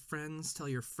 Tell your friends. Tell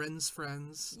your friends'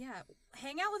 friends. Yeah.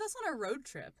 Hang out with us on a road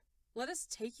trip. Let us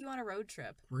take you on a road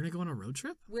trip. We're going to go on a road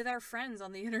trip? With our friends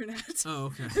on the internet. Oh,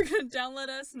 okay. They're going to download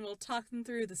us and we'll talk them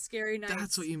through the scary nights.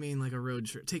 That's what you mean, like a road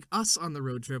trip. Take us on the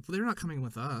road trip. They're not coming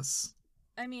with us.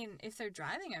 I mean, if they're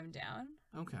driving, I'm down.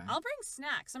 Okay. I'll bring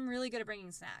snacks. I'm really good at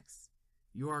bringing snacks.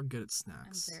 You are good at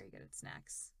snacks. I'm very good at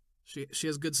snacks. She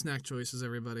has good snack choices,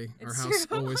 everybody. It's Our house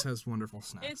true. always has wonderful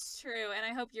snacks. It's true, and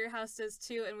I hope your house does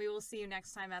too, and we will see you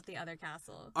next time at the other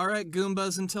castle. All right,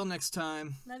 Goombas, until next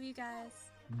time. Love you guys.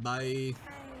 Bye.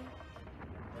 Bye.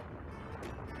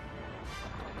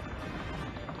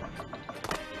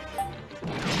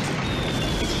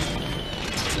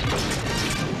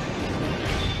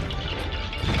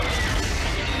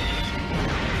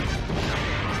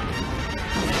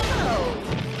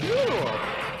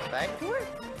 Back to work.